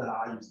people that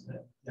are using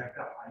it. You have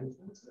got high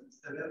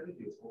influencers, and they'll be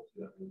able to talk to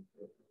them.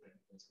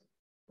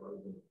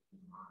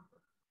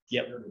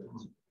 Yep.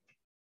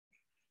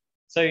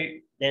 So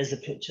there's a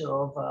picture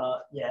of,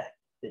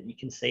 that you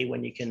can see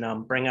when you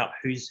can bring up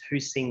who's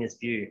seen this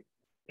view.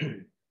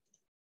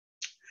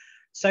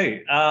 So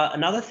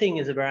another thing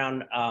is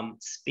around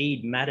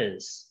speed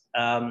matters.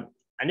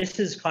 And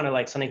this is kind of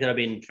like something that I've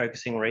been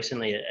focusing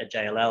recently at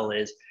JLL.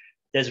 Is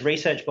there's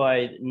research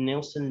by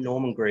Nielsen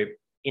Norman Group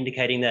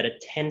indicating that a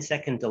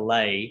 10-second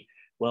delay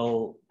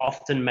will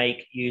often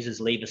make users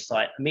leave a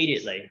site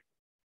immediately.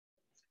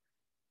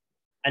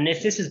 And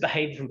if this is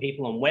behavior from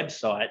people on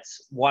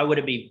websites, why would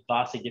it be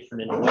vastly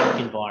different in a work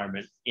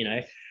environment? You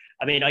know,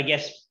 I mean, I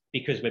guess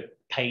because we're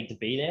paid to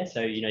be there,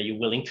 so you know you're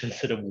willing to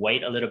sort of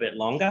wait a little bit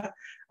longer.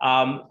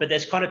 But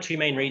there's kind of two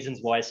main reasons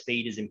why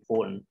speed is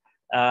important.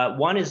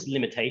 One is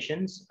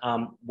limitations.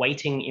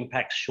 Waiting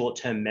impacts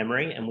short-term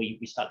memory, and we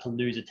start to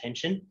lose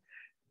attention.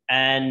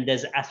 And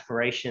there's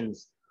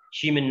aspirations.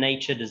 Human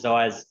nature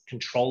desires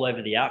control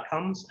over the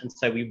outcomes, and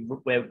so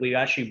we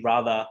actually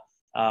rather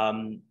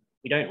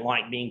we don't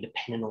like being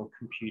dependent on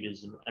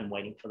computers and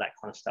waiting for that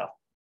kind of stuff.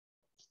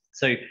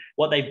 So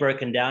what they've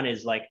broken down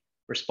is like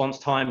response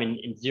time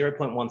in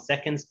 0.1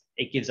 seconds.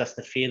 It gives us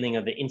the feeling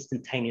of the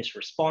instantaneous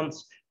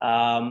response.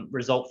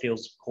 Result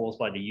feels caused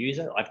by the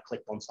user. I've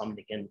clicked on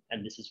something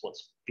and this is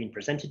what's been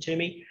presented to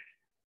me.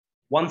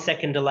 1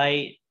 second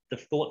delay, the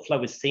thought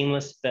flow is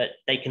seamless, but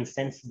they can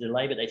sense the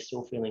delay, but they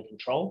still feel in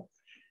control.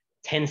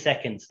 10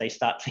 seconds, they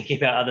start thinking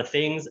about other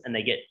things and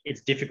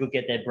it's difficult to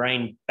get their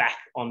brain back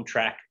on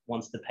track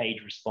once the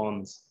page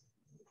responds.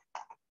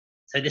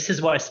 So this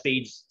is why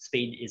speed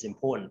is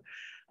important.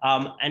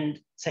 And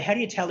so how do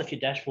you tell if your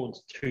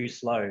dashboard's too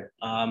slow?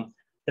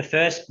 The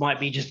first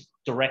might be just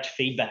direct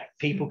feedback,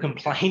 people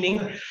complaining,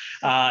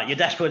 your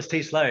dashboard's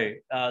too slow.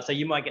 So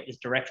you might get this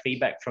direct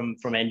feedback from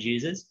end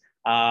users.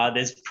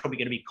 There's probably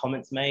going to be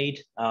comments made,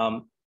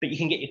 but you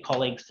can get your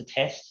colleagues to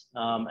test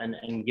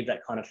and give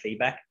that kind of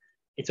feedback.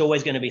 It's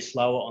always going to be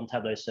slower on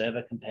Tableau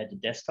server compared to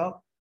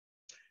desktop.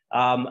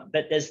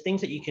 But there's things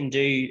that you can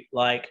do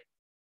like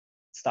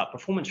start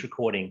performance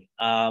recording,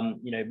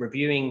 you know,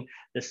 reviewing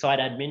the site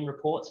admin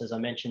reports. As I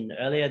mentioned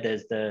earlier,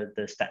 there's the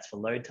stats for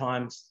load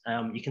times.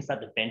 You can start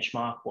to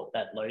benchmark what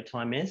that load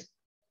time is.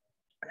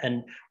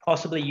 And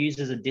possibly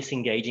users are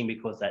disengaging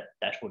because that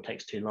dashboard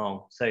takes too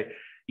long. So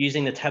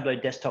using the Tableau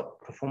desktop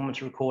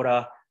performance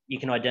recorder, you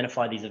can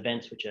identify these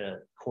events which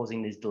are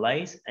causing these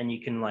delays, and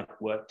you can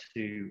like work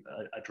to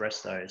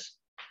address those.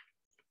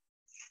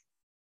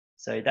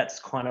 So that's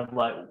kind of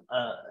like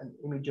an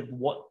image of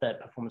what that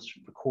performance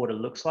recorder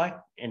looks like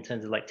in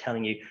terms of like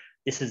telling you,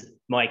 this is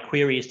my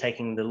query is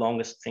taking the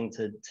longest thing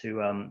to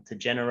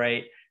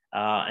generate.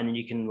 And then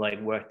you can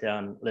like work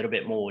down a little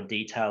bit more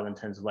detail in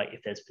terms of like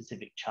if there's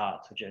specific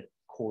charts which are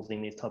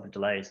causing these type of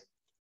delays.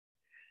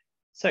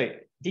 So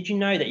did you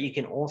know that you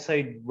can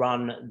also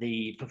run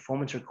the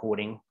performance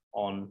recording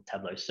on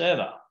Tableau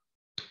server?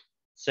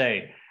 So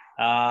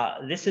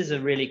this is a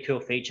really cool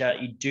feature.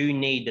 You do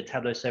need the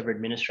Tableau server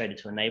administrator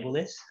to enable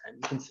this. And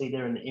you can see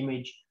there in the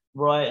image,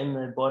 right in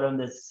the bottom,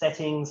 there's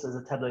settings, there's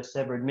a Tableau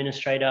server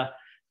administrator.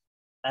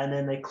 And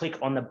then they click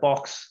on the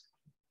box,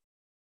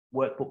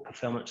 workbook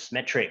performance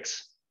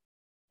metrics.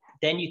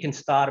 Then you can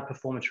start a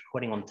performance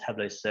recording on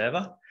Tableau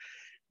server.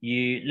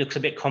 Looks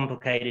a bit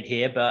complicated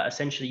here, but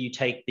essentially you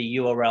take the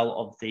URL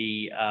of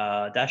the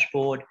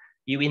dashboard,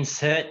 you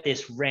insert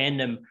this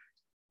random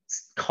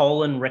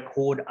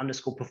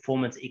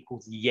 :record_performance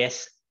equals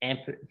yes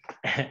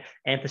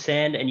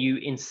ampersand, and you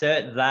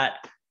insert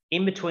that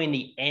in between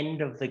the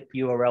end of the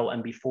URL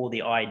and before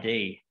the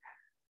ID.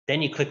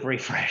 Then you click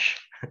refresh.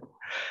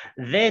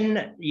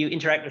 Then you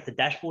interact with the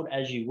dashboard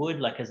as you would,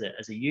 like as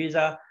a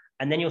user,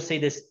 and then you'll see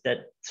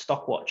that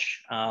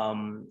stopwatch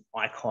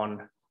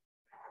icon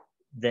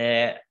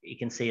there. You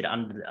can see it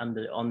on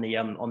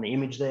the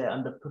image there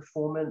under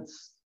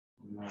performance.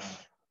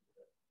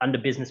 Under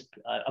business,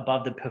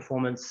 above the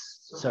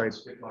performance, so sorry.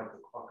 It's a bit like the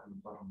clock on the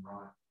bottom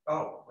right.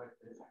 Oh,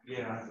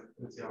 yeah, I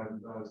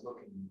was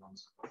looking.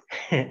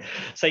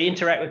 So you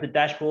interact with the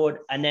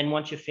dashboard, and then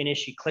once you're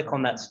finished, you click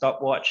on that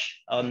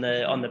stopwatch on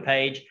the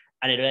page,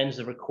 and it ends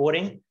the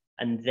recording,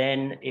 and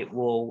then it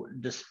will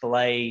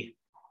display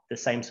the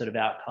same sort of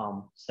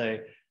outcome. So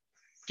it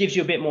gives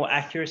you a bit more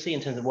accuracy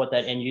in terms of what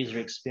that end user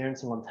is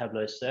experiencing on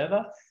Tableau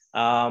server.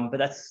 But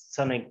that's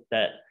something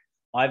that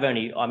I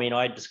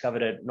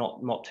discovered it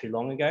not too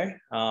long ago,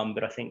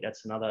 but I think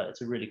it's a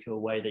really cool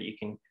way that you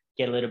can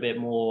get a little bit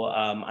more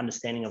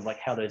understanding of like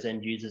how those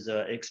end users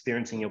are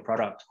experiencing your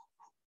product.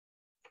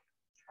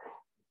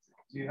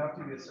 Do you have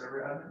to be a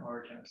server admin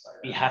or can it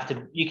site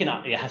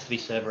admin? It has to be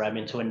server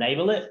admin to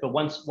enable it, but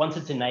once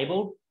it's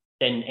enabled,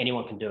 then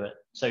anyone can do it.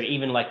 So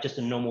even like just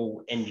a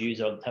normal end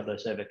user of the Tableau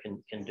server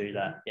can do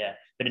that, yeah.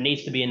 But it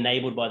needs to be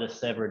enabled by the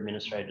server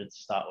administrator to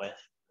start with.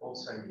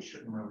 Also, you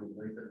shouldn't really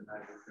leave it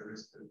enabled if there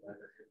is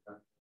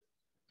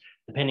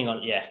depending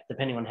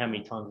on how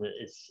many times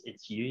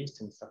it's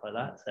used and stuff like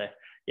that. So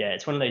yeah,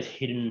 it's one of those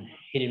hidden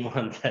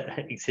ones that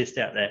exist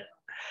out there.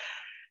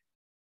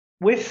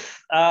 With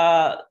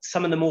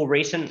some of the more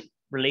recent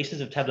releases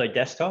of Tableau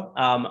Desktop,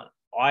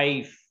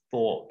 I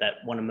thought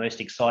that one of the most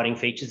exciting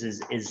features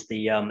is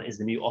the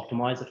new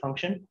optimizer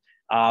function.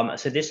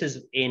 So this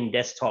is in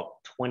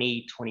Desktop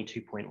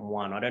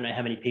 2022.1. I don't know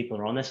how many people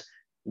are on this.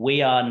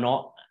 We are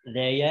not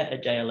there yet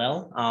at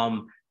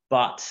JLL,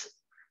 but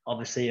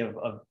obviously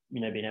I've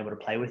been able to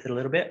play with it a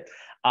little bit.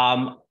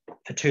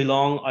 For too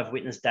long, I've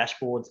witnessed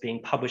dashboards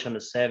being published on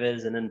the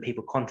servers, and then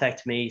people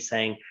contact me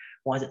saying,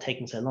 Why is it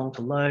taking so long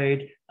to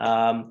load?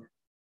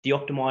 The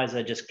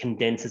optimizer just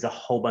condenses a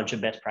whole bunch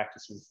of best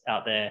practices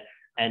out there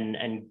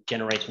and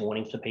generates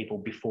warnings for people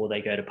before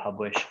they go to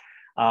publish.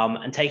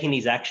 And taking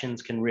these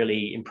actions can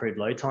really improve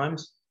load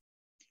times.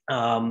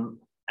 And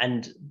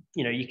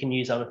you can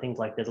use other things,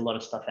 like there's a lot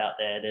of stuff out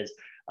there. There's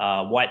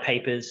white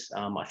papers.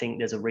 I think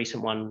there's a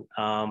recent one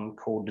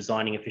called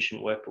Designing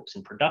Efficient Workbooks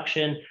in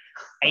Production.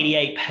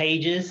 88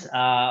 pages.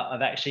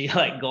 I've actually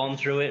gone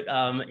through it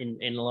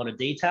in a lot of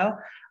detail.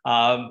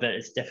 But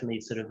it's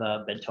definitely sort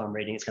of bedtime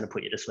reading. It's going to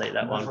put you to sleep,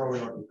 that one.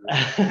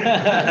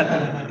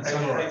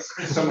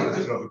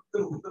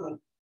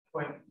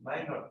 Point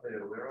may not be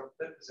aware of,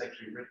 that was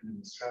actually written in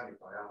Australia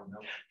by Alan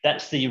Melton.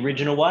 That's the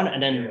original one,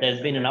 and then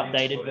there's been an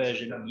updated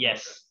version.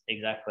 Yes,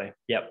 exactly.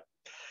 Yep.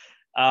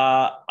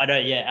 I know.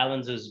 Yeah,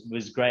 Alan's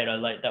was great.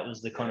 That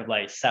was the kind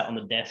of sat on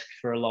the desk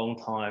for a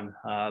long time.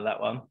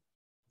 That one.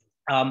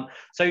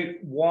 So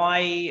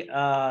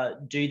why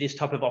do this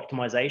type of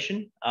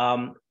optimization?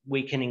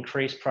 We can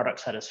increase product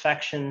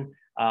satisfaction,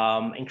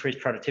 increase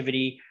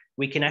productivity.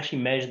 We can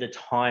actually measure the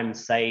time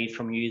saved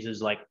from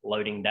users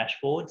loading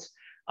dashboards.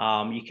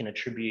 You can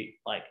attribute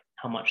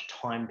how much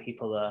time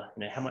people are,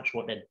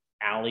 what their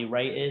hourly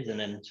rate is, and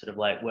then sort of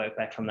work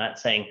back from that,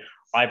 saying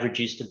I've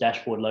reduced the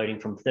dashboard loading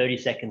from 30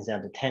 seconds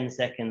down to 10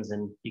 seconds,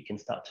 and you can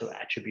start to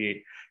attribute,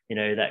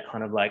 that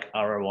kind of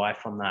ROI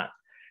from that.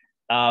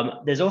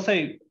 There's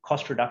also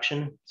cost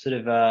reduction sort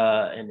of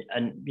and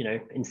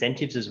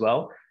incentives as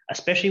well,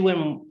 especially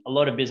when a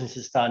lot of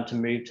businesses starting to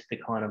move to the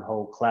kind of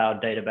whole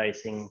cloud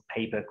databasing,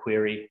 paper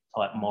query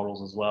type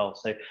models as well.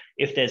 So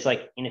if there's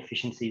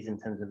inefficiencies in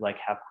terms of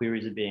how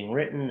queries are being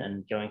written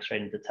and going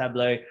straight into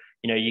Tableau,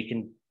 you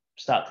can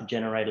start to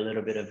generate a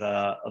little bit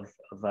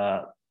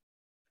of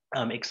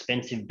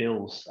expensive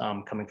bills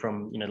coming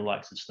from the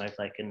likes of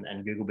Snowflake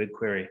and Google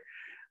BigQuery.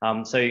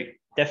 So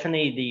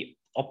definitely the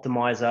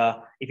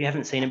optimizer, if you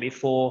haven't seen it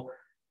before,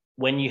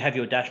 when you have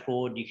your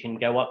dashboard, you can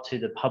go up to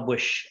the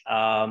publish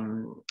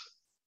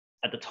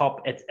at the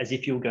top as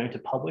if you're going to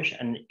publish,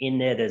 and in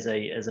there's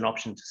an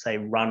option to say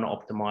run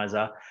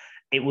optimizer.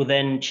 It will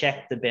then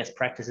check the best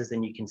practices,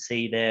 and you can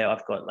see there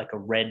I've got a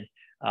red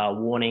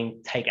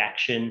warning, take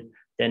action.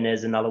 Then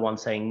there's another one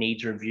saying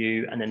needs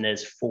review, and then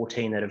there's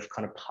 14 that have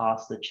kind of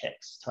passed the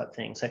checks type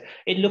thing. So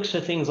it looks for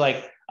things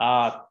like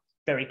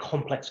very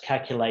complex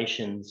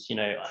calculations,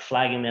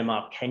 flagging them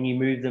up. Can you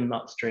move them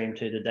upstream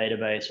to the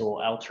database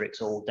or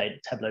Alteryx or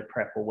Tableau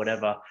Prep or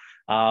whatever?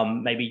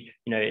 Maybe,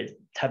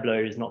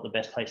 Tableau is not the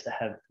best place to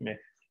have,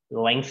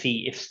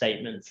 lengthy if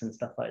statements and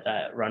stuff like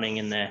that running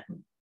in there.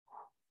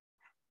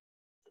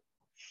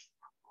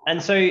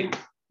 And so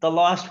the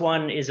last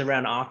one is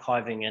around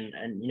archiving,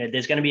 and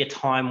there's going to be a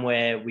time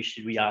where we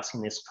should be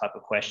asking this type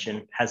of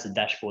question: has the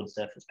dashboard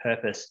served its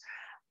purpose?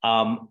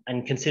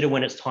 And consider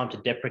when it's time to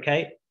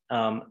deprecate.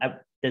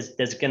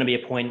 There's going to be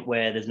a point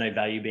where there's no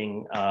value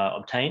being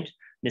obtained.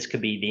 This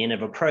could be the end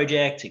of a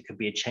project. It could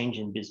be a change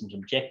in business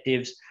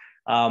objectives.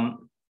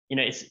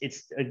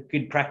 It's a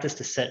good practice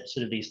to set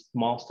sort of these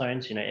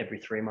milestones, every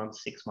 3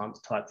 months, 6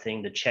 months type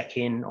thing, to check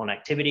in on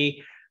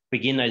activity,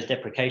 begin those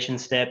deprecation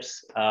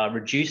steps,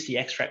 reduce the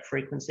extract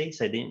frequency.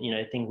 So then,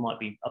 things might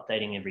be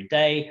updating every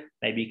day.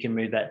 Maybe you can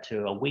move that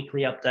to a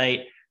weekly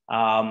update.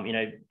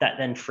 That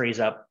then frees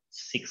up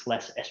 6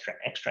 less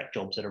extract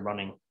jobs that are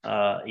running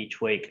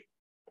each week.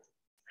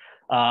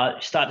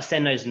 Start to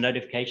send those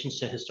notifications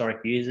to historic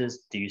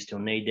users. Do you still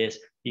need this?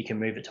 You can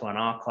move it to an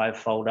archive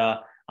folder.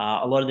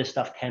 A lot of this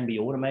stuff can be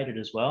automated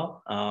as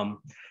well.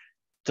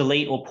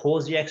 Delete or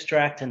pause the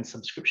extract and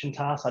subscription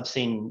tasks. I've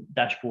seen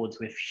dashboards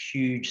with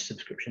huge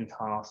subscription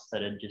tasks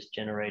that are just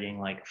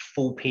generating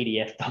full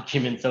PDF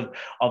documents of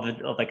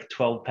a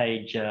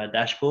 12-page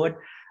dashboard.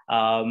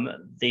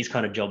 These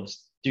kind of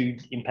jobs do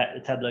impact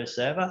the Tableau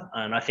server,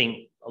 and I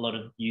think a lot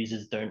of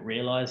users don't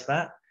realize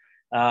that.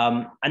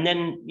 And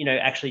then,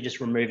 actually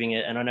just removing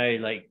it. And I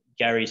know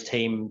Gary's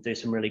team do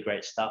some really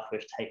great stuff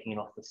with taking it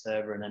off the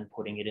server and then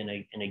putting it in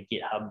a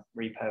GitHub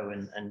repo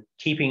and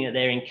keeping it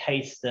there in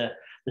case the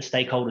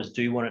stakeholders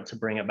do want it to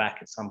bring it back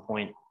at some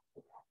point.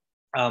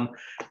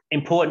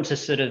 Important to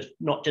sort of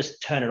not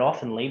just turn it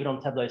off and leave it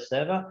on Tableau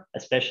server,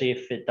 especially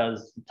if it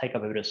does take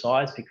up a bit of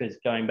size, because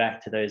going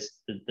back to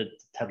the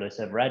Tableau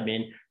server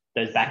admin,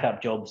 those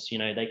backup jobs,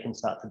 they can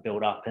start to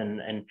build up.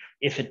 And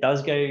if it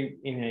does go,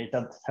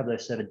 the Tableau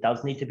server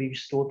does need to be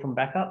restored from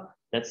backup,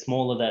 that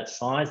smaller that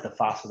size, the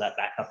faster that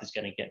backup is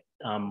going to get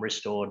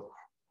restored.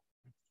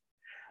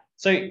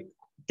 So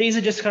these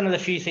are just kind of the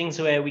few things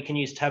where we can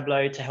use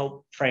Tableau to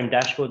help frame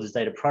dashboards as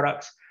data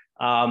products.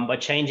 By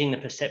changing the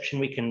perception,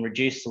 we can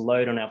reduce the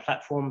load on our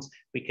platforms.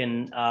 We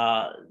can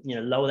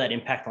lower that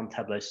impact on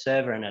Tableau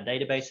server and our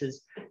databases.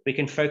 We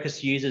can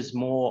focus users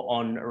more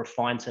on a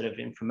refined set of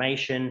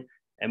information,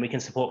 and we can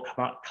support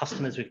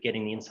customers with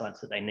getting the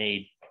insights that they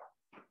need,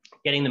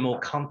 getting them more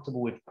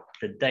comfortable with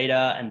the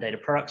data and data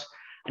products.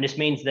 And this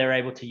means they're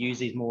able to use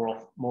these more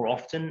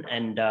often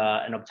and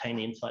obtain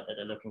the insight that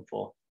they're looking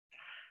for.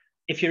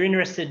 If you're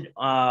interested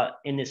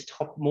in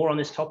more on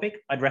this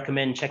topic, I'd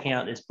recommend checking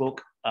out this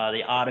book,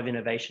 The Art of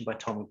Innovation by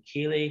Tom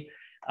Keeley.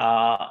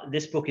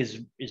 This book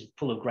is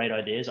full of great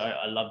ideas.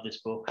 I love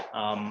this book.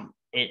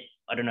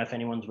 I don't know if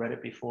anyone's read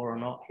it before or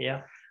not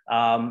here.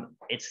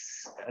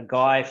 It's a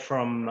guy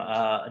from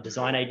a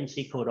design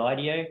agency called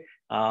IDEO.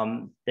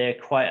 They're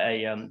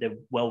they're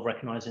well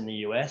recognized in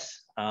the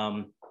US.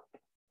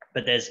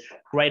 But there's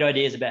great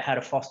ideas about how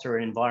to foster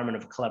an environment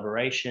of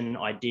collaboration,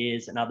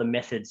 ideas, and other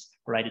methods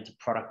related to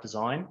product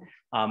design.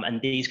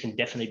 And these can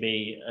definitely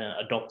be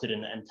adopted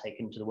and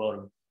taken to the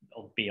world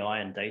of BI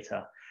and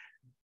data.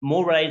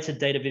 More related to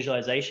data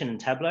visualization and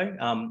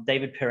Tableau,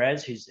 David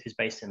Perez, who's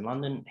based in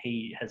London,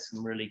 he has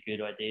some really good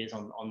ideas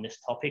on this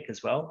topic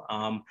as well.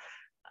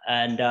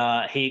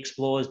 And he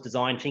explores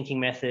design thinking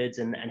methods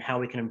and how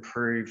we can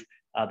improve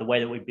the way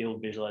that we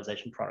build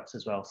visualization products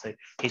as well. So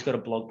he's got a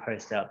blog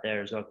post out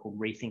there as well called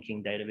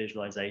Rethinking Data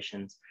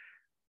Visualizations.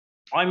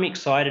 I'm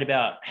excited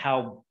about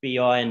how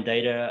BI and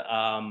data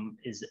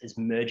is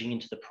merging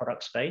into the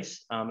product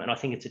space. And I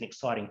think it's an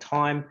exciting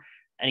time,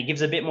 and it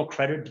gives a bit more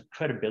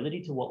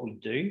credibility to what we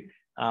do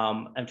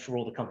and for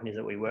all the companies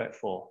that we work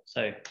for.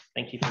 So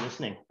thank you for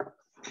listening.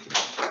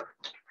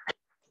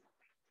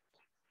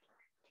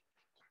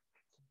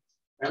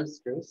 Thanks,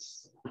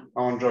 Kris.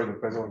 I enjoyed the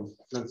presentation.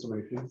 Learned so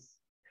many things.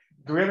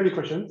 Do we have any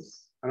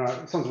questions?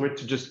 It sounds weird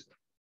to just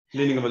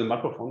leaning over the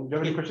microphone. Do you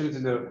have any questions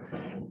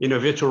in a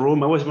virtual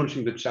room? I was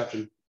monitoring the chat,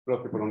 and a lot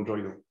of people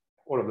enjoyed it.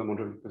 All of them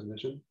enjoyed the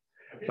presentation.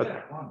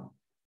 But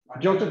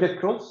do you want to get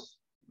close?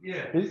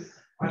 Yeah. Please.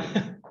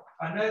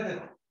 I know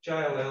that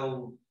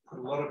JLL put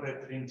a lot of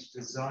effort into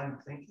design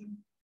thinking.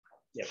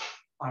 Yep.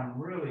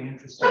 I'm really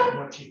interested in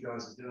what you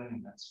guys are doing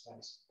in that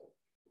space.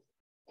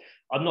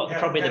 I'm not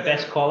probably the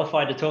best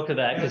qualified to talk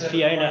about because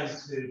Fiona.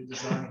 To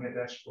designing a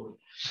dashboard.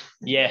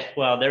 Yeah,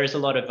 well, there is a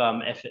lot of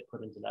effort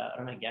put into that. I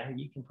don't know, Gary,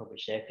 you can probably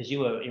share because you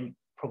were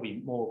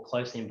probably more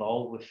closely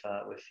involved with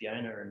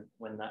Fiona and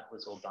when that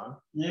was all done.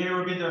 Yeah,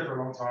 we've been doing it for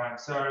a long time.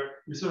 So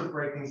we sort of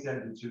break things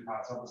down into two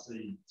parts,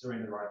 obviously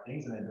doing the right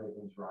things and then doing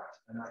things right.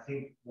 And I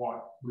think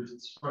what we've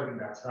spoken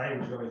about today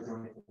was really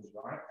doing things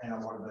right and a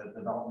lot of the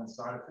development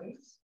side of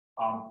things.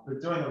 But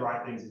doing the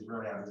right things is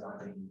really our design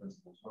thinking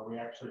principles, where we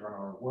actually run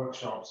our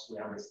workshops, we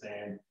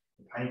understand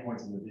the pain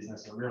points in the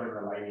business and really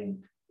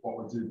relating what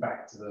we do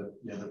back to the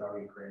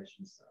value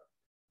creation stuff.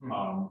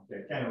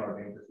 Gain a lot of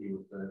empathy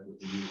with the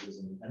users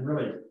and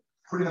really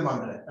putting them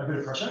under a bit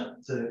of pressure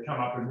to come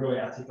up and really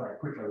articulate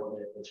quickly what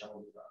their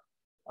challenges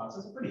are. So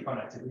it's a pretty fun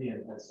activity,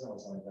 and it's certainly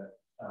something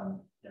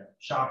that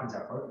sharpens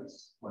our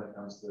focus when it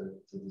comes to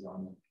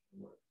designing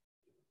work.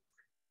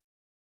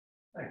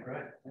 Oh,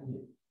 great, thank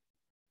you.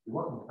 You're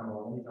welcome to come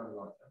along anytime you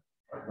like.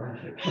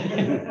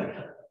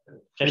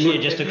 Especially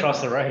just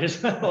across the road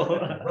as well.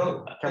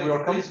 Well, can we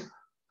all come?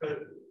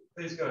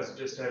 These guys are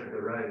just over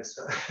the road.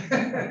 So.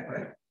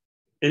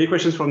 Any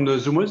questions from the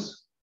Zoomers?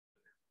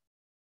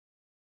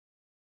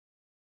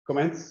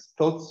 Comments,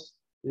 thoughts?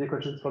 Any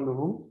questions from the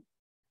room?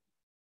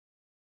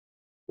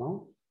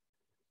 No?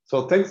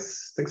 So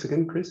thanks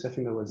again, Kris. I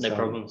think that was no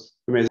problems.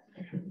 Amazing.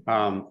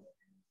 And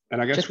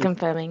I guess just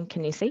confirming,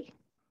 can you see?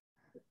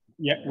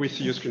 Yeah, we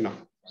see your screen now.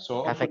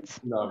 So perfect.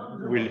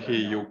 We'll hear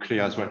you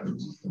clear as well.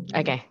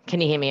 Okay, can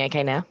you hear me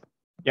okay now?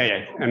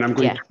 Yeah, and I'm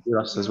going to hear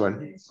us as well.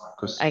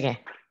 Okay.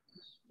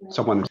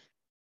 Someone.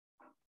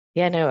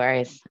 Yeah, no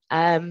worries.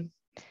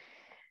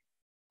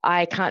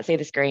 I can't see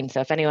the screen,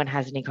 so if anyone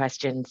has any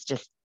questions,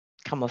 just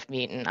come off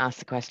mute and ask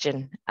the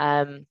question.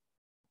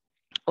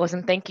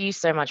 Awesome, thank you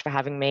so much for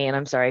having me, and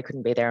I'm sorry I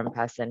couldn't be there in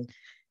person.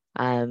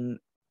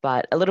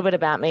 But a little bit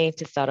about me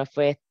to start off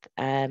with.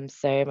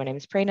 So my name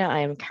is Preena. I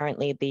am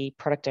currently the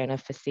product owner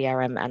for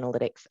CRM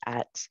analytics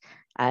at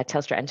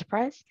Telstra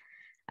Enterprise.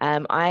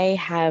 I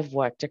have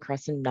worked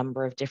across a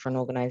number of different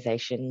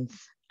organizations.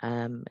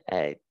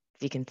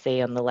 You can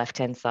see on the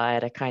left-hand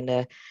side, I kind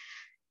of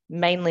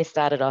mainly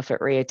started off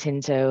at Rio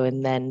Tinto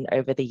and then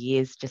over the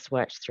years just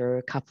worked through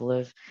a couple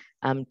of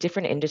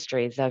different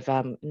industries. I've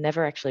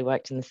never actually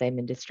worked in the same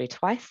industry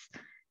twice.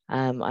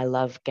 I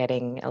love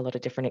getting a lot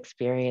of different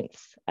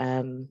experience.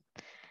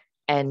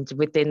 And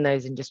within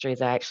those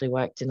industries, I actually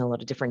worked in a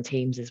lot of different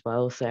teams as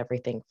well. So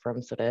everything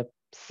from sort of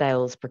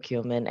sales,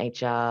 procurement,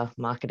 HR,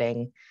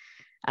 marketing.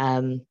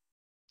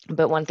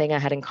 But one thing I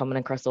had in common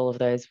across all of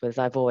those was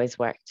I've always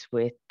worked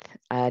with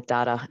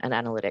data and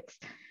analytics.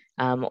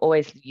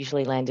 Always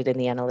usually landed in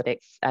the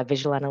analytics,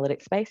 visual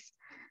analytics space.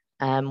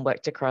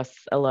 Worked across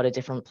a lot of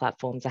different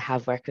platforms. I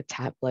have worked with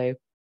Tableau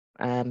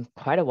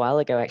quite a while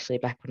ago, actually,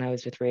 back when I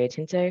was with Rio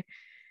Tinto.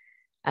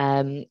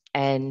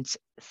 And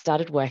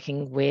started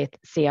working with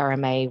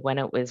CRMA when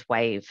it was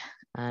Wave,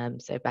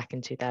 so back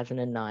in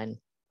 2009.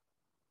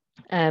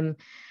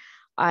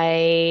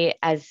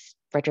 As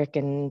Frederick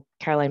and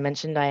Caroline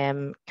mentioned, I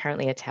am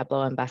currently a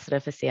Tableau ambassador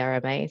for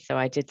CRMA. So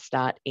I did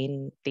start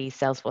in the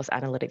Salesforce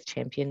Analytics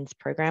Champions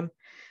program.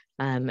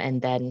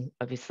 And then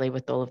obviously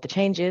with all of the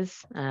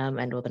changes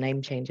and all the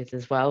name changes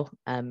as well,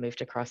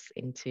 moved across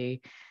into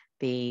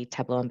the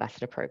Tableau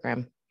ambassador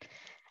program.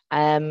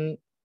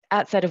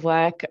 Outside of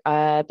work,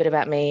 a bit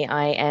about me.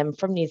 I am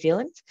from New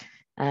Zealand.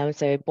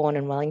 So born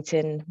in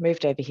Wellington,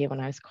 moved over here when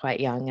I was quite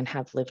young and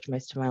have lived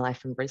most of my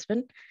life in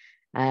Brisbane.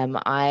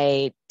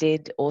 I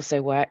did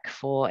also work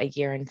for a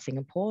year in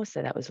Singapore.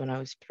 So that was when I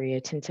was Rio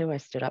Tinto. I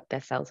stood up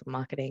their sales and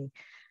marketing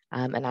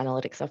and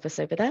analytics office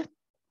over there.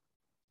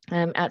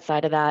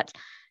 Outside of that,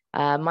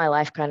 my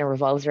life kind of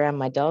revolves around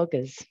my dog,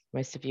 as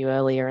most of you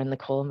earlier in the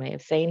call may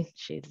have seen.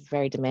 She's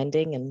very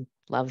demanding and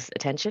loves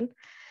attention.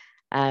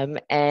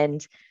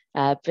 And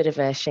a bit of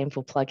a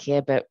shameful plug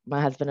here, but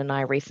my husband and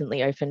I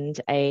recently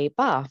opened a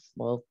bar.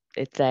 Well,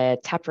 it's a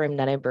taproom,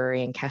 nano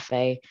brewery and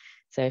cafe.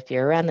 So if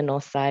you're around the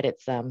north side,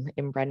 it's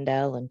in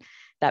Brendale, and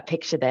that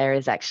picture there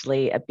is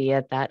actually a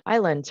beer that I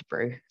learned to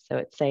brew. So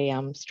it's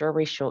a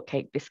strawberry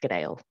shortcake biscuit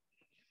ale.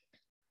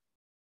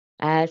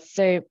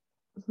 So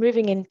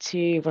moving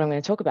into what I'm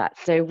going to talk about.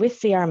 So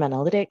with CRM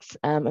analytics,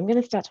 I'm going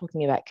to start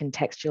talking about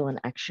contextual and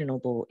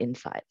actionable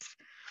insights.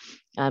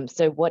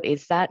 So what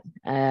is that?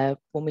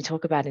 When we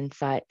talk about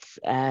insights,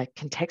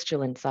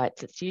 contextual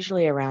insights, it's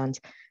usually around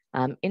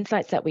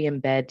insights that we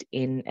embed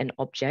in an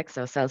object,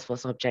 so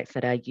Salesforce objects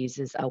that our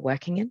users are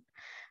working in.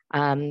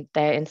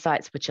 They're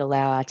insights which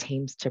allow our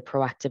teams to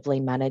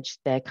proactively manage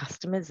their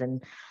customers.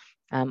 And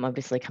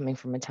obviously coming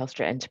from a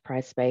Telstra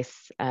enterprise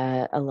space,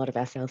 a lot of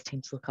our sales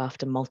teams look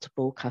after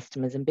multiple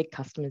customers and big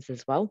customers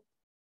as well.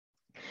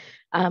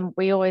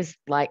 We always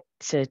like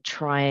to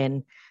try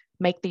and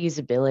make the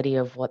usability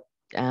of what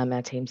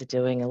our teams are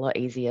doing a lot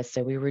easier.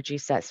 So we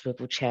reduce that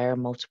swivel chair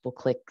and multiple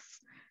clicks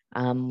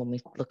when we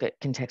look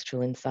at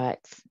contextual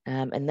insights.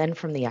 And then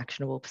from the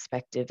actionable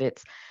perspective,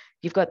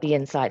 you've got the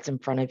insights in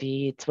front of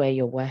you, it's where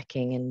you're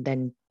working, and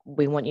then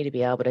we want you to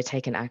be able to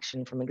take an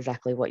action from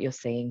exactly what you're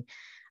seeing,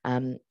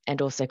 and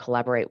also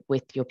collaborate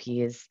with your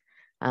peers.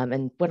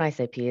 And when I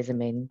say peers, I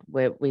mean,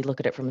 we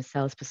look at it from a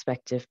sales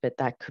perspective, but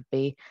that could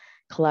be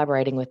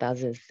collaborating with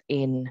others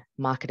in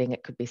marketing,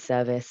 it could be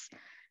service,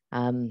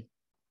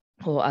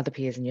 or other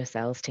peers in your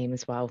sales team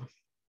as well.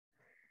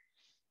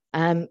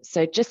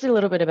 So just a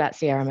little bit about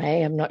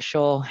CRMA. I'm not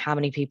sure how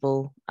many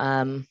people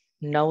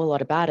know a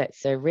lot about it.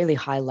 So really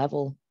high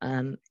level.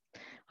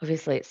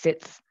 Obviously it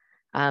sits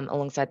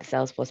alongside the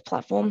Salesforce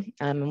platform.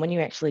 And when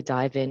you actually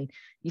dive in,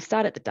 you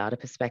start at the data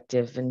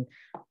perspective, and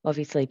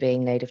obviously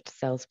being native to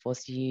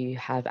Salesforce, you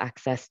have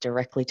access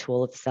directly to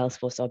all of the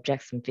Salesforce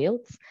objects and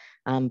fields.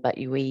 But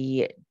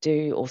we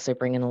do also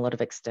bring in a lot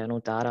of external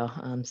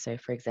data. So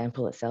for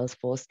example, at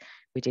Salesforce,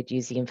 we did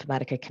use the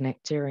Informatica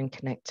connector and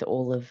connect to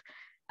all of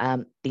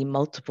the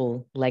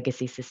multiple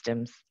legacy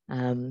systems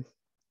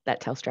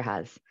that Telstra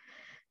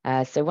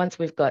has. So once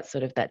we've got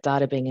sort of that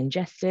data being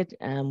ingested,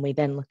 we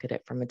then look at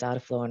it from a data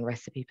flow and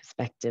recipe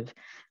perspective,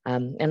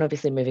 and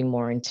obviously moving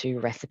more into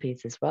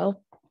recipes as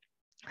well.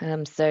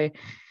 So a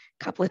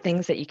couple of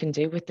things that you can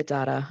do with the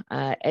data: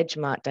 edge,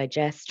 mark,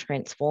 digest,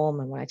 transform.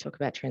 And when I talk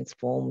about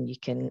transform,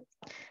 a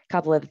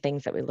couple of the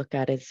things that we look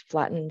at is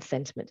flatten,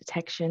 sentiment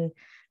detection,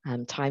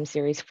 time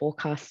series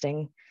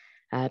forecasting.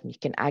 You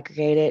can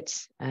aggregate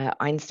it,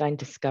 Einstein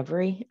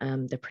discovery,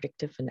 the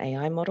predictive and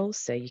AI models.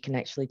 So you can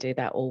actually do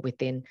that all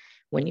within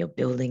when you're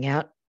building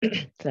out,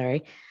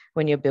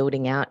 when you're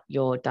building out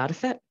your data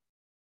set.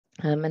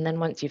 And then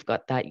once you've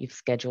got that, you've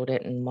scheduled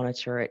it and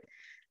monitor it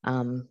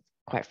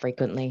quite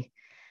frequently.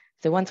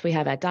 So once we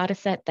have our data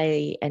set,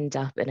 they end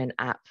up in an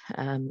app,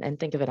 and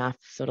think of an app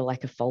sort of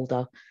like a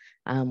folder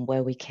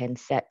where we can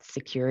set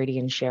security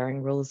and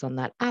sharing rules on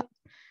that app.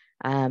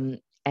 And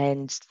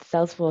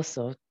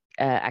Salesforce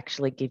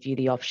actually give you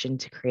the option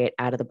to create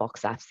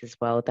out-of-the-box apps as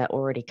well that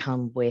already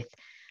come with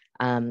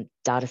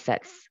data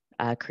sets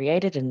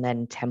created, and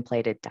then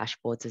templated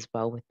dashboards as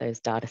well with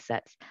those data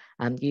sets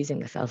using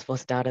the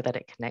Salesforce data that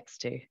it connects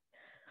to.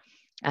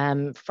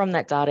 From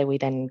that data, we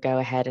then go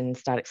ahead and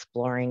start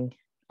exploring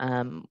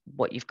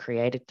what you've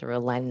created through a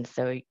lens.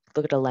 So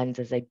look at a lens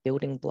as a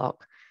building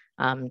block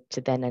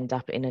to then end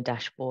up in a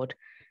dashboard.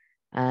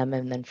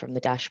 And then from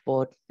the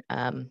dashboard,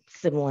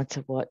 similar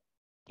to what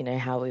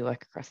how we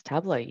work across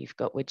Tableau, you've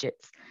got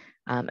widgets,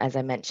 as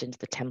I mentioned,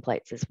 the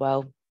templates as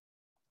well.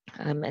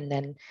 And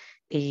then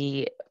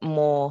the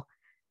more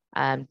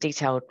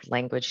detailed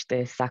language,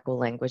 the SQL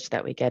language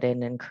that we get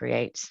in and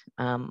create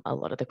a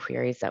lot of the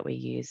queries that we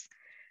use.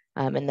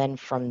 And then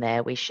from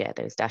there, we share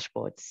those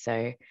dashboards.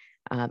 So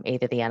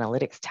either the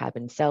analytics tab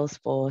in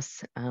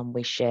Salesforce,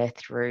 we share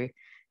through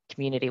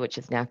community, which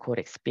is now called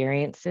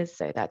experiences.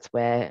 So that's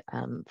where,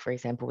 for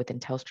example,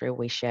 within Telstra,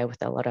 we share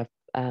with a lot of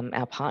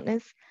our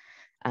partners.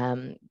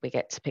 We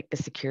get to pick the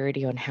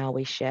security on how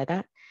we share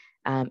that.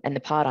 And the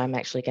part I'm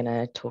actually going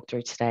to talk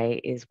through today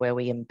is where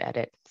we embed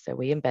it. So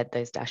we embed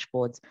those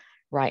dashboards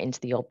right into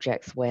the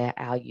objects where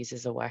our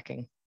users are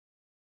working.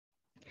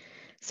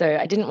 So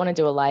I didn't want to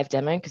do a live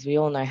demo because we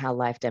all know how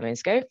live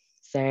demos go.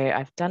 So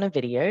I've done a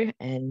video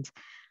and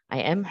I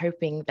am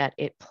hoping that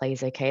it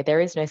plays okay. There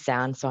is no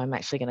sound, so I'm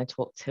actually going to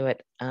talk to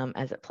it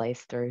as it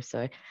plays through.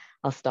 So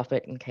I'll stop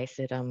it in case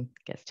it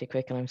gets too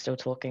quick and I'm still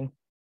talking.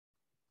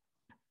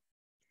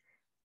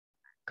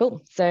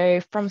 Cool.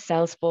 So from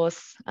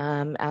Salesforce,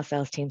 our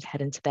sales teams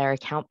head into their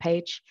account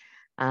page.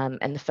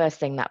 And the first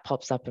thing that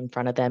pops up in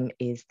front of them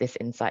is this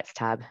Insights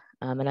tab.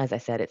 And as I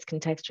said, it's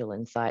contextual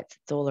insights.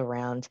 It's all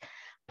around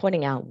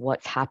pointing out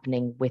what's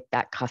happening with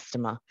that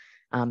customer.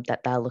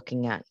 that they're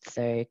looking at.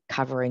 So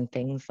covering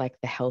things like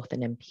the health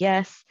and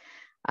NPS,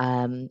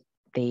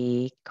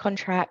 the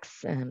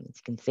contracts, as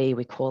you can see,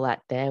 we call out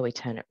there, we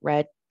turn it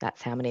red.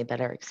 That's how many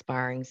that are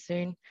expiring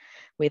soon.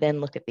 We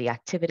then look at the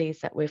activities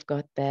that we've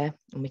got there,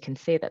 and we can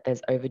see that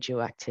there's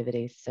overdue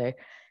activities. So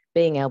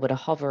being able to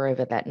hover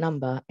over that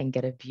number and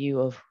get a view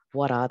of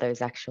what are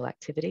those actual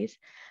activities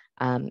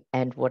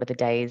and what are the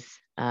days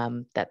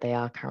that they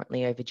are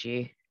currently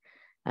overdue.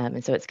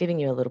 And so it's giving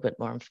you a little bit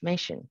more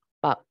information,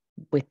 but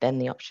with then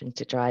the option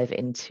to drive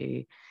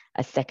into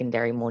a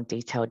secondary, more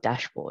detailed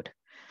dashboard.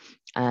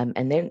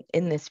 And then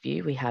in this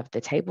view, we have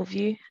the table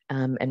view.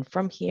 And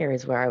from here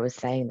is where I was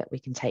saying that we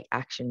can take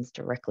actions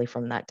directly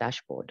from that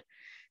dashboard.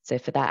 So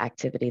for that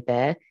activity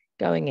there,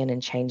 going in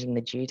and changing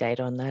the due date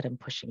on that and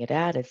pushing it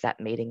out as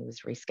that meeting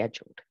was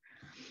rescheduled.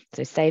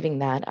 So saving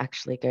that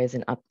actually goes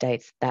and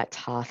updates that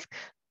task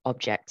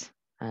object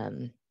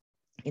in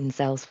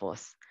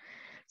Salesforce.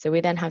 So we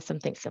then have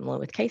something similar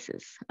with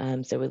cases.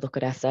 So we look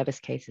at our service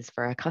cases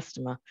for our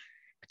customer.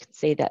 We can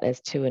see that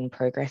there's 2 in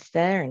progress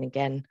there. And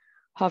again,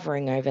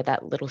 hovering over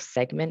that little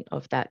segment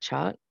of that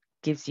chart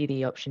gives you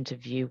the option to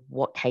view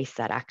what case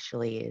that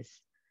actually is.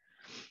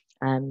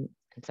 And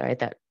sorry,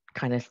 that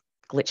kind of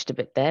glitched a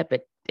bit there,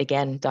 but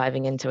again,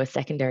 diving into a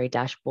secondary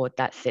dashboard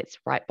that sits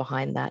right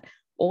behind that,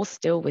 all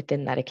still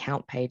within that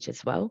account page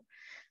as well,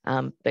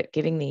 but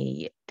giving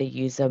the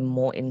user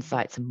more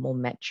insights and more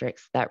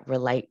metrics that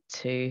relate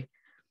to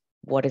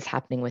what is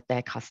happening with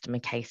their customer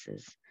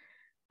cases.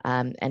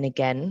 And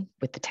again,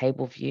 with the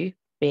table view,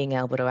 being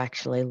able to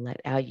actually let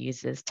our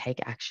users take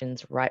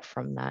actions right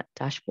from that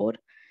dashboard,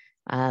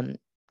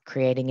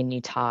 creating a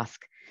new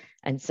task.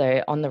 And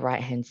so on the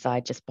right-hand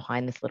side, just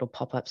behind this little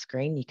pop-up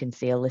screen, you can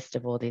see a list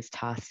of all these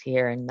tasks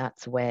here, and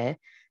that's where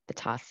the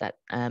tasks that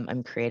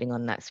I'm creating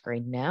on that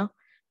screen now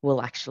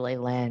will actually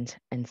land.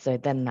 And so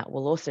then that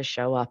will also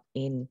show up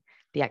in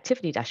the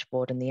activity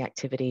dashboard and the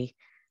activity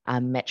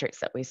metrics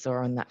that we saw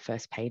on that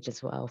first page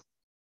as well.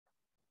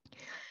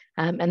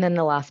 And then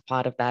the last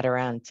part of that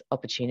around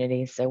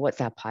opportunities. So what's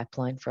our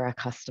pipeline for our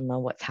customer?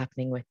 What's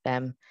happening with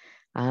them?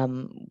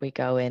 We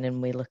go in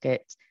and we look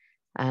at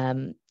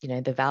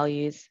the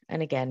values,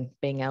 and again,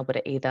 being able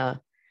to either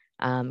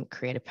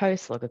create a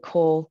post, log a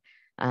call.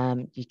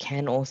 You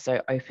can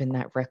also open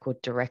that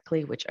record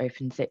directly, which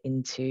opens it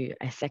into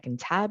a second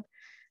tab.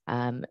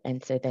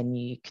 And so then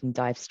you can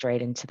dive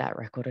straight into that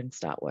record and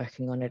start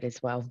working on it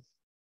as well.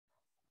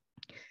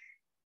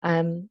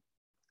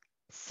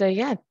 So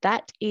yeah,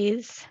 that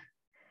is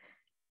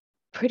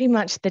pretty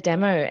much the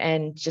demo,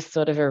 and just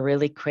sort of a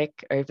really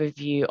quick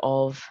overview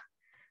of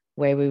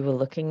where we were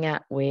looking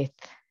at with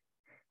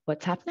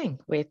what's happening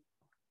with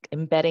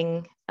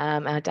embedding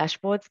our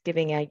dashboards,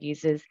 giving our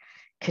users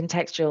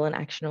contextual and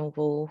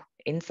actionable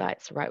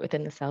insights right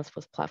within the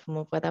Salesforce platform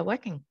of where they're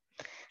working.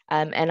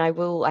 And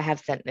I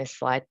have sent this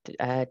slide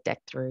deck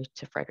through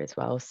to Fred as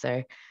well.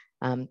 So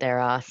there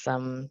are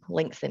some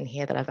links in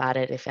here that I've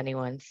added if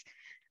anyone's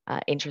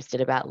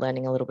interested about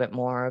learning a little bit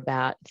more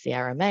about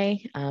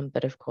CRMA,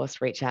 but of course,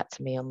 reach out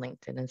to me on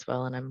LinkedIn as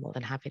well, and I'm more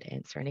than happy to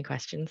answer any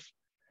questions.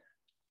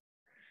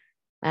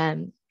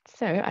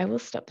 So I will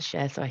stop the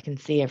share so I can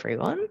see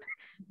everyone,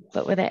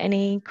 but were there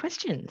any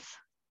questions?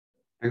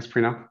 Thanks,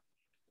 Preena.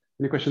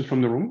 Any questions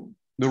from the room?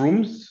 The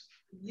rooms?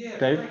 Yeah,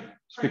 Dave?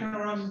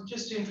 Preena, I'm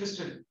just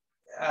interested.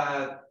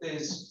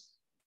 There's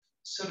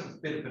sort of a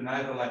bit of an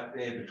overlap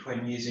there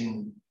between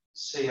using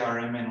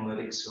CRM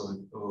analytics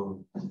or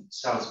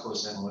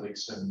Salesforce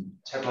analytics and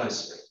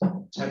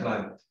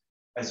Tableau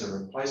as a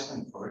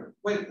replacement for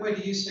it. Where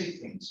do you see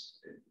things?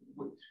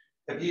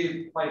 Have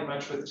you played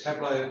much with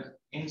Tableau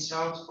in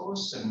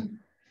Salesforce? And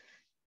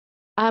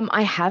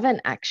I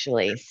haven't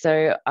actually.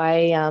 So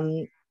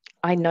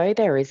I know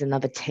there is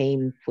another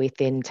team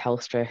within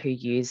Telstra who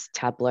use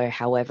Tableau.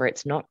 However,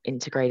 it's not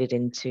integrated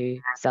into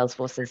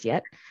Salesforce as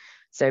yet.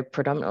 So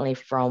predominantly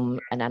from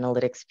an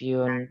analytics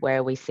view and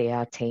where we see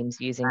our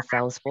teams using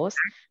Salesforce,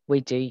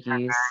 we do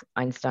use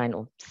Einstein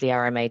or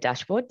CRMA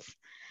dashboards.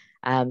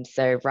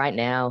 So right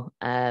now,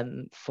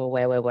 for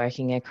where we're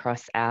working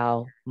across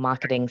our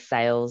marketing,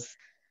 sales,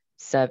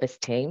 service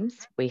teams,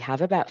 we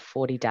have about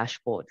 40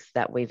 dashboards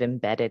that we've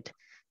embedded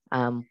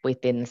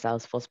within the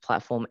Salesforce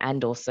platform,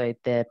 and also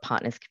the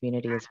partners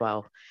community as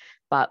well.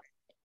 But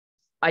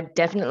I'd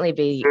definitely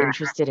be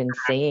interested in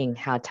seeing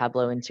how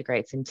Tableau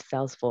integrates into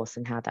Salesforce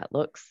and how that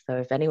looks. So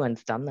if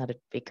anyone's done that,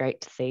 it'd be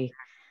great to see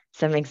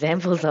some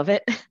examples of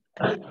it.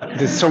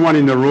 There's someone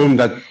in the room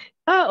that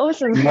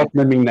awesome. Not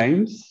naming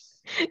names.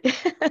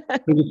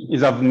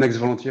 Is our next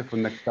volunteer for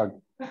next tag,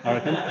 I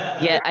reckon.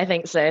 Yeah, I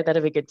think so.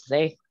 That'd be good to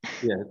see.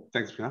 Yeah,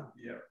 thanks, Preena.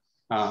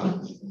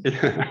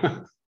 yeah.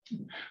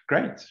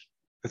 Great.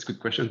 That's a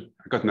good question.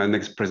 I got my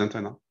next presenter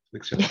now,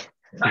 next year.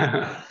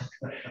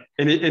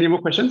 Any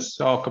more questions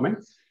or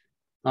comments?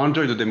 I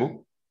enjoyed the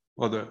demo.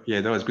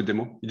 Yeah, that was a good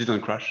demo. It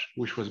didn't crash,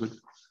 which was good.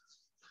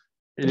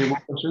 Any more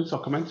questions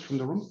or comments from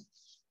the room?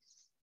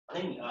 I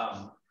think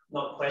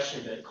not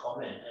question but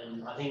comment,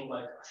 and I think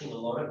a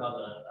lot of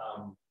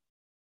other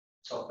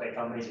software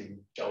companies are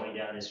going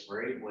down this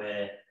route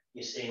where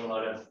you're seeing a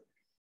lot of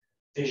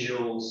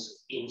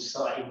visuals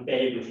inside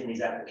embedded within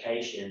these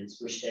applications,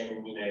 which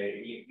then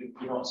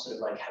you're not sort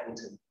of like having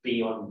to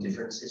be on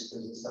different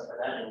systems and stuff like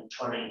that, and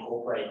trying to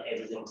incorporate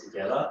everything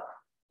together.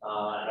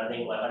 And I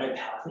think I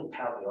think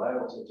Power BI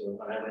also doing.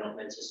 I know we're not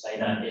meant to say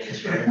that in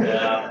this room,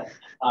 but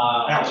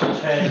I've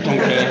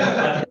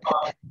heard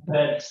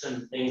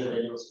some things that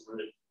they're doing some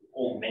really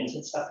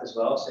augmented stuff as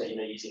well. So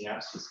using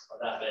apps and stuff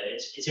like that. But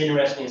it's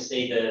interesting to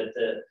see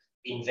the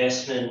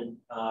investment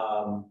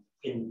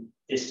in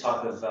this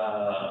type of,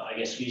 I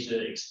guess,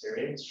 user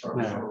experience from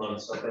a lot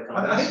of software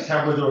companies. I think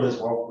Tableau do it as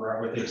well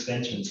with the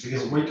extensions,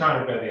 because we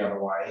kind of go the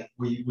other way.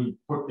 We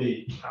put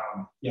the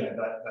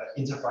that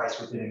interface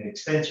within an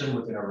extension,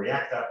 within a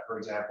React app, for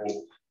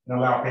example, and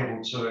allow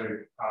people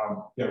to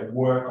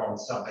work on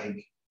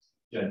something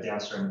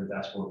downstream of the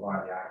dashboard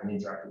via the app and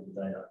interact with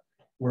the data.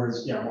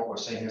 Whereas what we're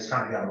seeing is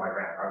kind of the other way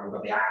around, right? We've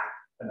got the app,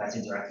 and that's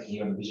interacting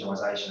here in the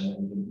visualization,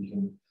 and you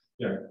can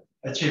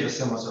achieve a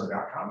similar sort of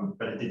outcome,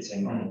 but it did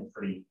seem like a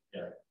pretty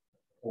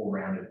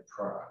all-rounded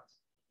product.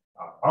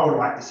 I would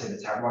like to see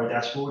the Tableau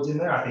dashboards in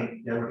there. I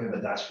think looking at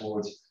the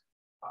dashboards,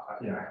 I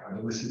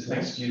can listen to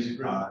Thanks to user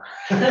group.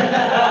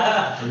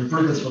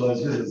 improvements for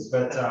those users.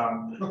 But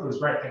look, it was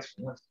great. Thanks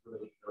for that. It's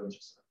really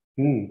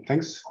interesting.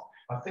 Thanks.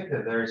 I think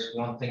that there is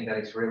one thing that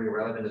is really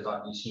relevant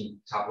about using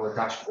Tableau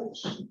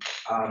dashboards,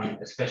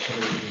 especially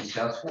in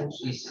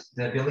Salesforce, is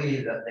the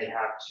ability that they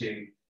have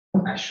to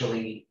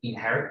actually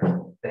inherit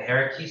the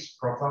hierarchies,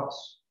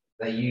 profiles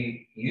that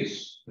you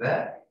use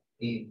there.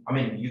 You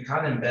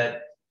can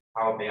embed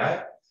Power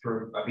BI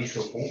through a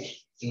visual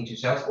force into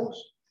Salesforce,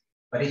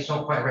 but it's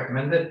not quite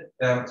recommended,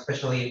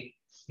 especially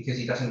because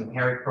it doesn't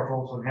inherit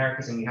profiles on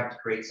hierarchies, and you have to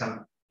create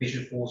some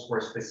visual force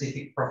for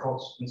specific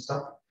profiles and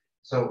stuff.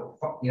 So,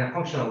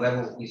 functional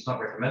level is not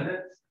recommended,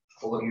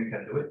 although you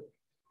can do it.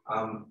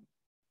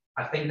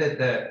 I think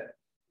that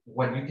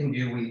what you can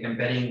do with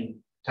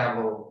embedding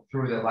Tableau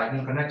through the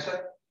Lightning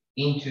connector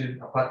into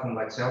a platform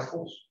like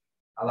Salesforce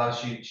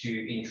allows you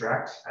to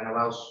interact and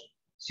allows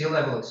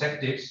C-level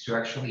executives to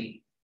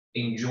actually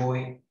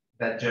enjoy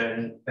that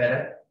journey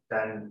better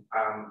than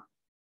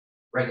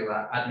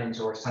regular admins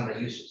or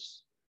standard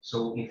users.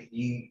 So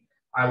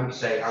I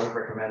would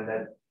recommend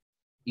that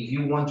if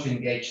you want to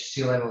engage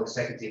C-level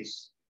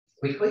executives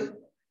quickly,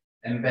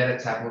 embed a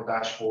Tableau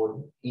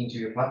dashboard into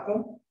your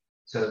platform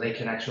so that they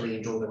can actually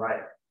enjoy the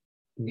ride.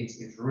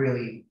 It's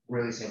really,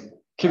 really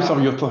simple. Keep some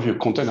of your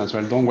content as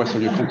well. Don't waste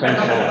all your content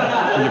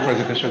for your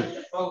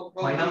presentation. Well,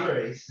 my number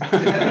is.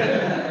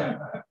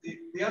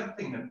 The other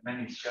thing that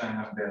Manny's showing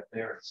up about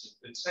there is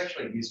it's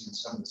actually using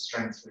some of the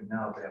strengths we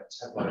know about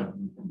Tableau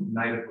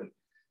natively.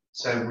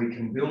 So we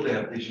can build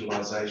our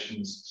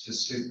visualizations to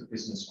suit the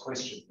business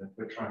question that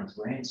we're trying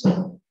to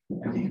answer.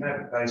 And you can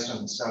have it based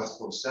on the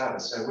Salesforce data.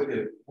 So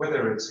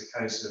whether it's a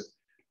case of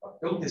I've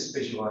built this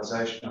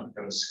visualization, I've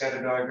got a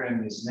scatter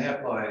diagram, there's an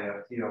outlier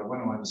out here, I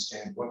want to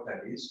understand what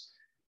that is.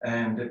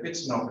 And if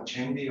it's an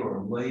opportunity or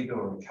a lead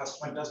or a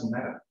customer, it doesn't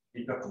matter.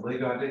 You've got the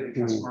lead ID,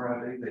 the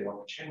customer ID, the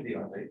opportunity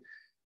ID,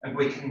 and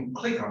we can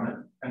click on it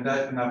and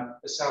open up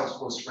a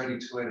Salesforce ready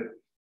to edit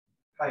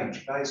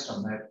page based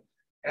on that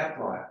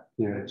outlier.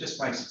 Yeah. It just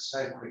makes it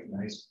so quick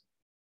and easy.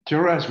 Do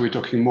you realize we're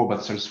talking more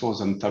about Salesforce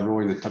and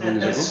Tableau in the Tableau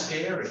user That's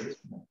group? scary, isn't it?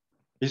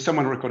 Is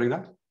someone recording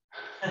that?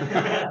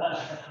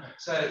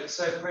 So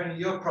Preena,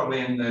 you're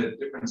probably in the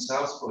different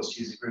Salesforce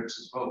user groups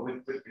as well.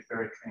 We'd be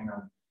very keen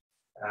on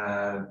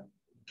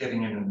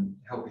getting in and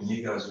helping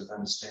you guys with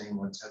understanding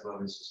what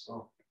Tableau is as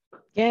well.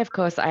 Yeah, of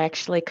course. I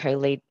actually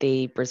co-lead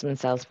the Brisbane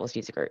Salesforce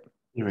user group.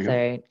 Here we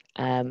go.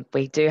 So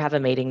we do have a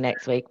meeting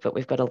next week, but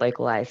we've got a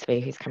local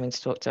ISV who's coming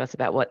to talk to us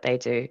about what they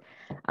do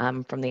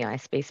from the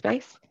ISV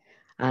space.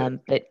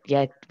 But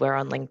yeah, we're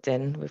on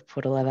LinkedIn. We've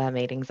put all of our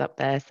meetings up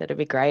there, so it'll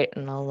be great.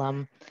 And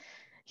I'm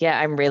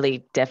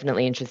really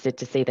definitely interested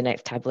to see the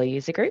next Tableau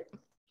user group.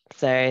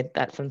 So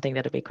that's something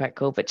that'll be quite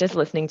cool. But just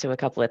listening to a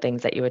couple of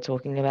things that you were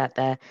talking about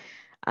there,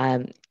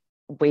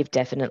 we've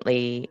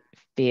definitely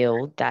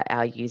feel that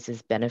our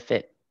users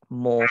benefit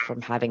more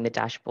from having the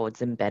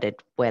dashboards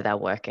embedded where they're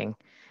working.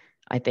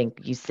 I think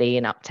you see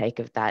an uptake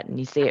of that, and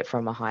you see it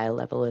from a higher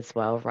level as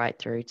well, right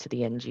through to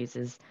the end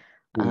users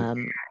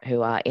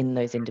who are in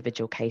those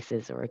individual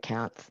cases or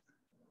accounts.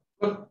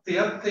 Well, the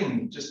other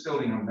thing, just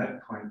building on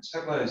that point,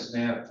 Tableau's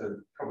now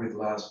for probably the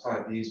last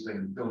 5 years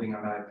been building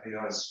on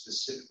APIs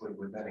specifically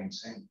with that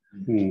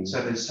intent.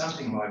 So there's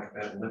something like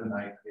about 11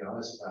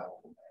 APIs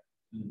available.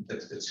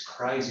 It's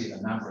crazy the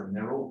number, and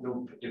they're all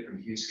built for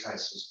different use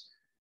cases,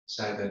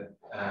 so that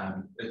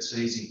it's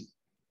easy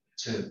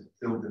to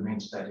build them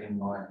into that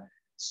inline,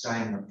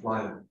 stay in the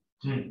flow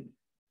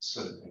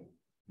sort of thing.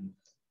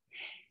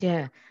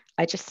 Yeah,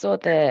 I just saw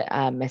the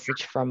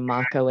message from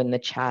Marco in the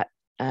chat,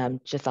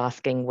 just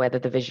asking whether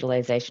the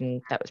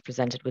visualization that was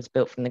presented was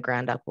built from the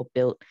ground up or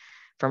built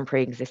from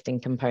pre-existing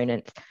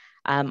components.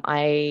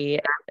 I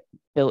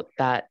built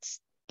that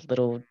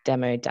little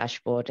demo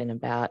dashboard in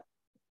about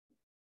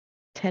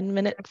 10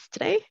 minutes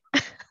today.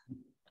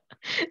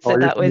 So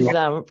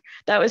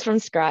that was from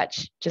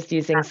scratch, just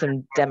using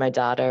some demo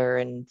data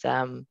and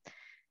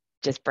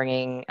just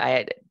bringing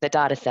the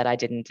data set I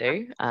didn't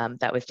do.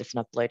 That was just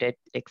an uploaded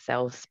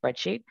Excel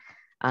spreadsheet.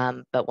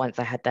 But once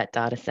I had that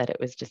data set, it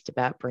was just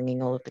about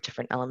bringing all of the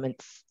different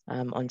elements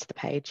onto the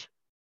page.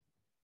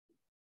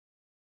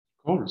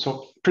 Cool.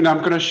 So Preena, I'm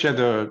going to share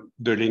the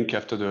link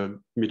after the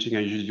meeting.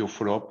 I usually do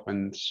follow up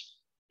and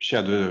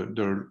share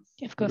the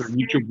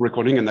YouTube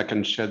recording, and I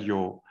can share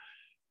your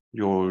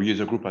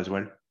user group as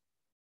well.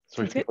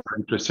 So if people are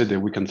interested,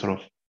 then we can sort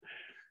of,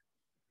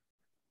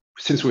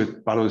 since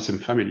we're part of the same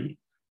family,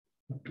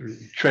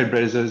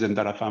 Trailblazers and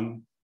Data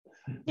Farm.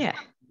 Yeah,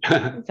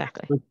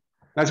 exactly.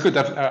 That's good.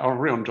 I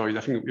really enjoyed.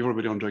 I think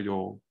everybody enjoyed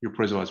your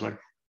preso as well.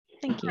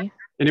 Thank you.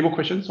 Any more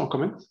questions or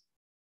comments?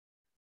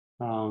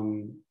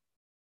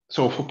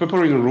 So for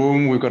people in the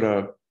room, we've got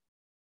a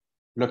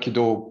lucky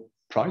door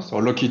prize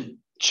or lucky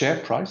chair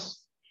prize.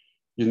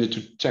 You need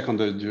to check on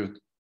the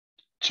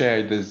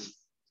chair. There's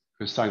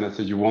a sign that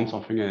says you want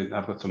something, and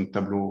I've got some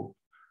Tableau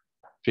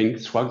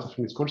swags, I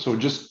think it's called. So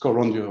just go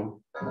around your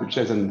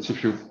chairs and see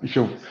if you.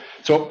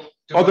 So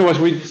otherwise,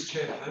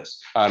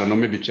 I don't know,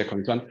 maybe check on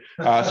this one.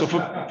 So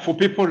for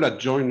people that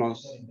join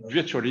us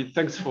virtually,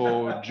 thanks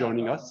for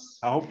joining us.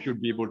 I hope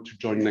you'll be able to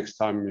join next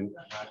time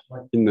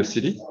in the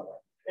city.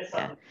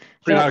 Yeah.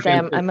 So I'd say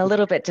I'm a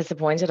little bit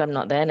disappointed I'm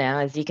not there now.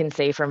 As you can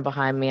see from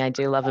behind me, I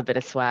do love a bit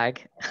of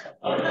swag.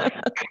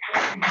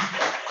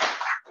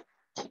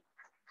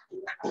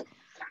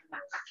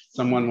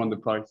 Someone won the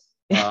prize.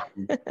 So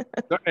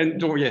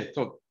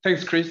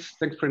thanks, Kris.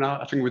 Thanks, Preena.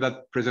 I think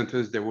without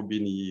presenters, there will be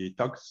any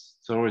talks.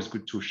 It's always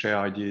good to share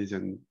ideas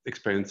and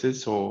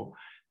experiences. So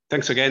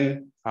thanks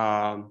again.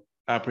 I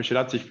appreciate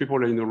that. If people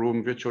are in the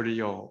room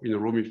virtually or in the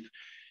room,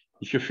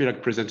 if you feel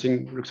like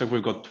presenting, looks like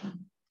we've got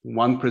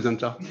one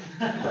presenter.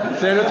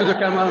 Say hello to the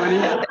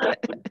camera,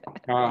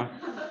 Manny.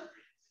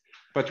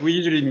 But we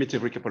usually meet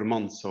every couple of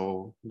months,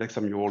 so next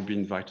time you'll all be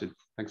invited.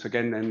 Thanks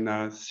again,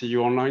 and see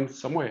you online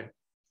somewhere.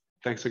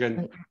 Thanks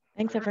again.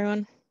 Thanks,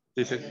 everyone.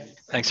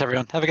 Thanks,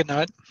 everyone. Have a good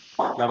night.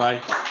 Bye-bye.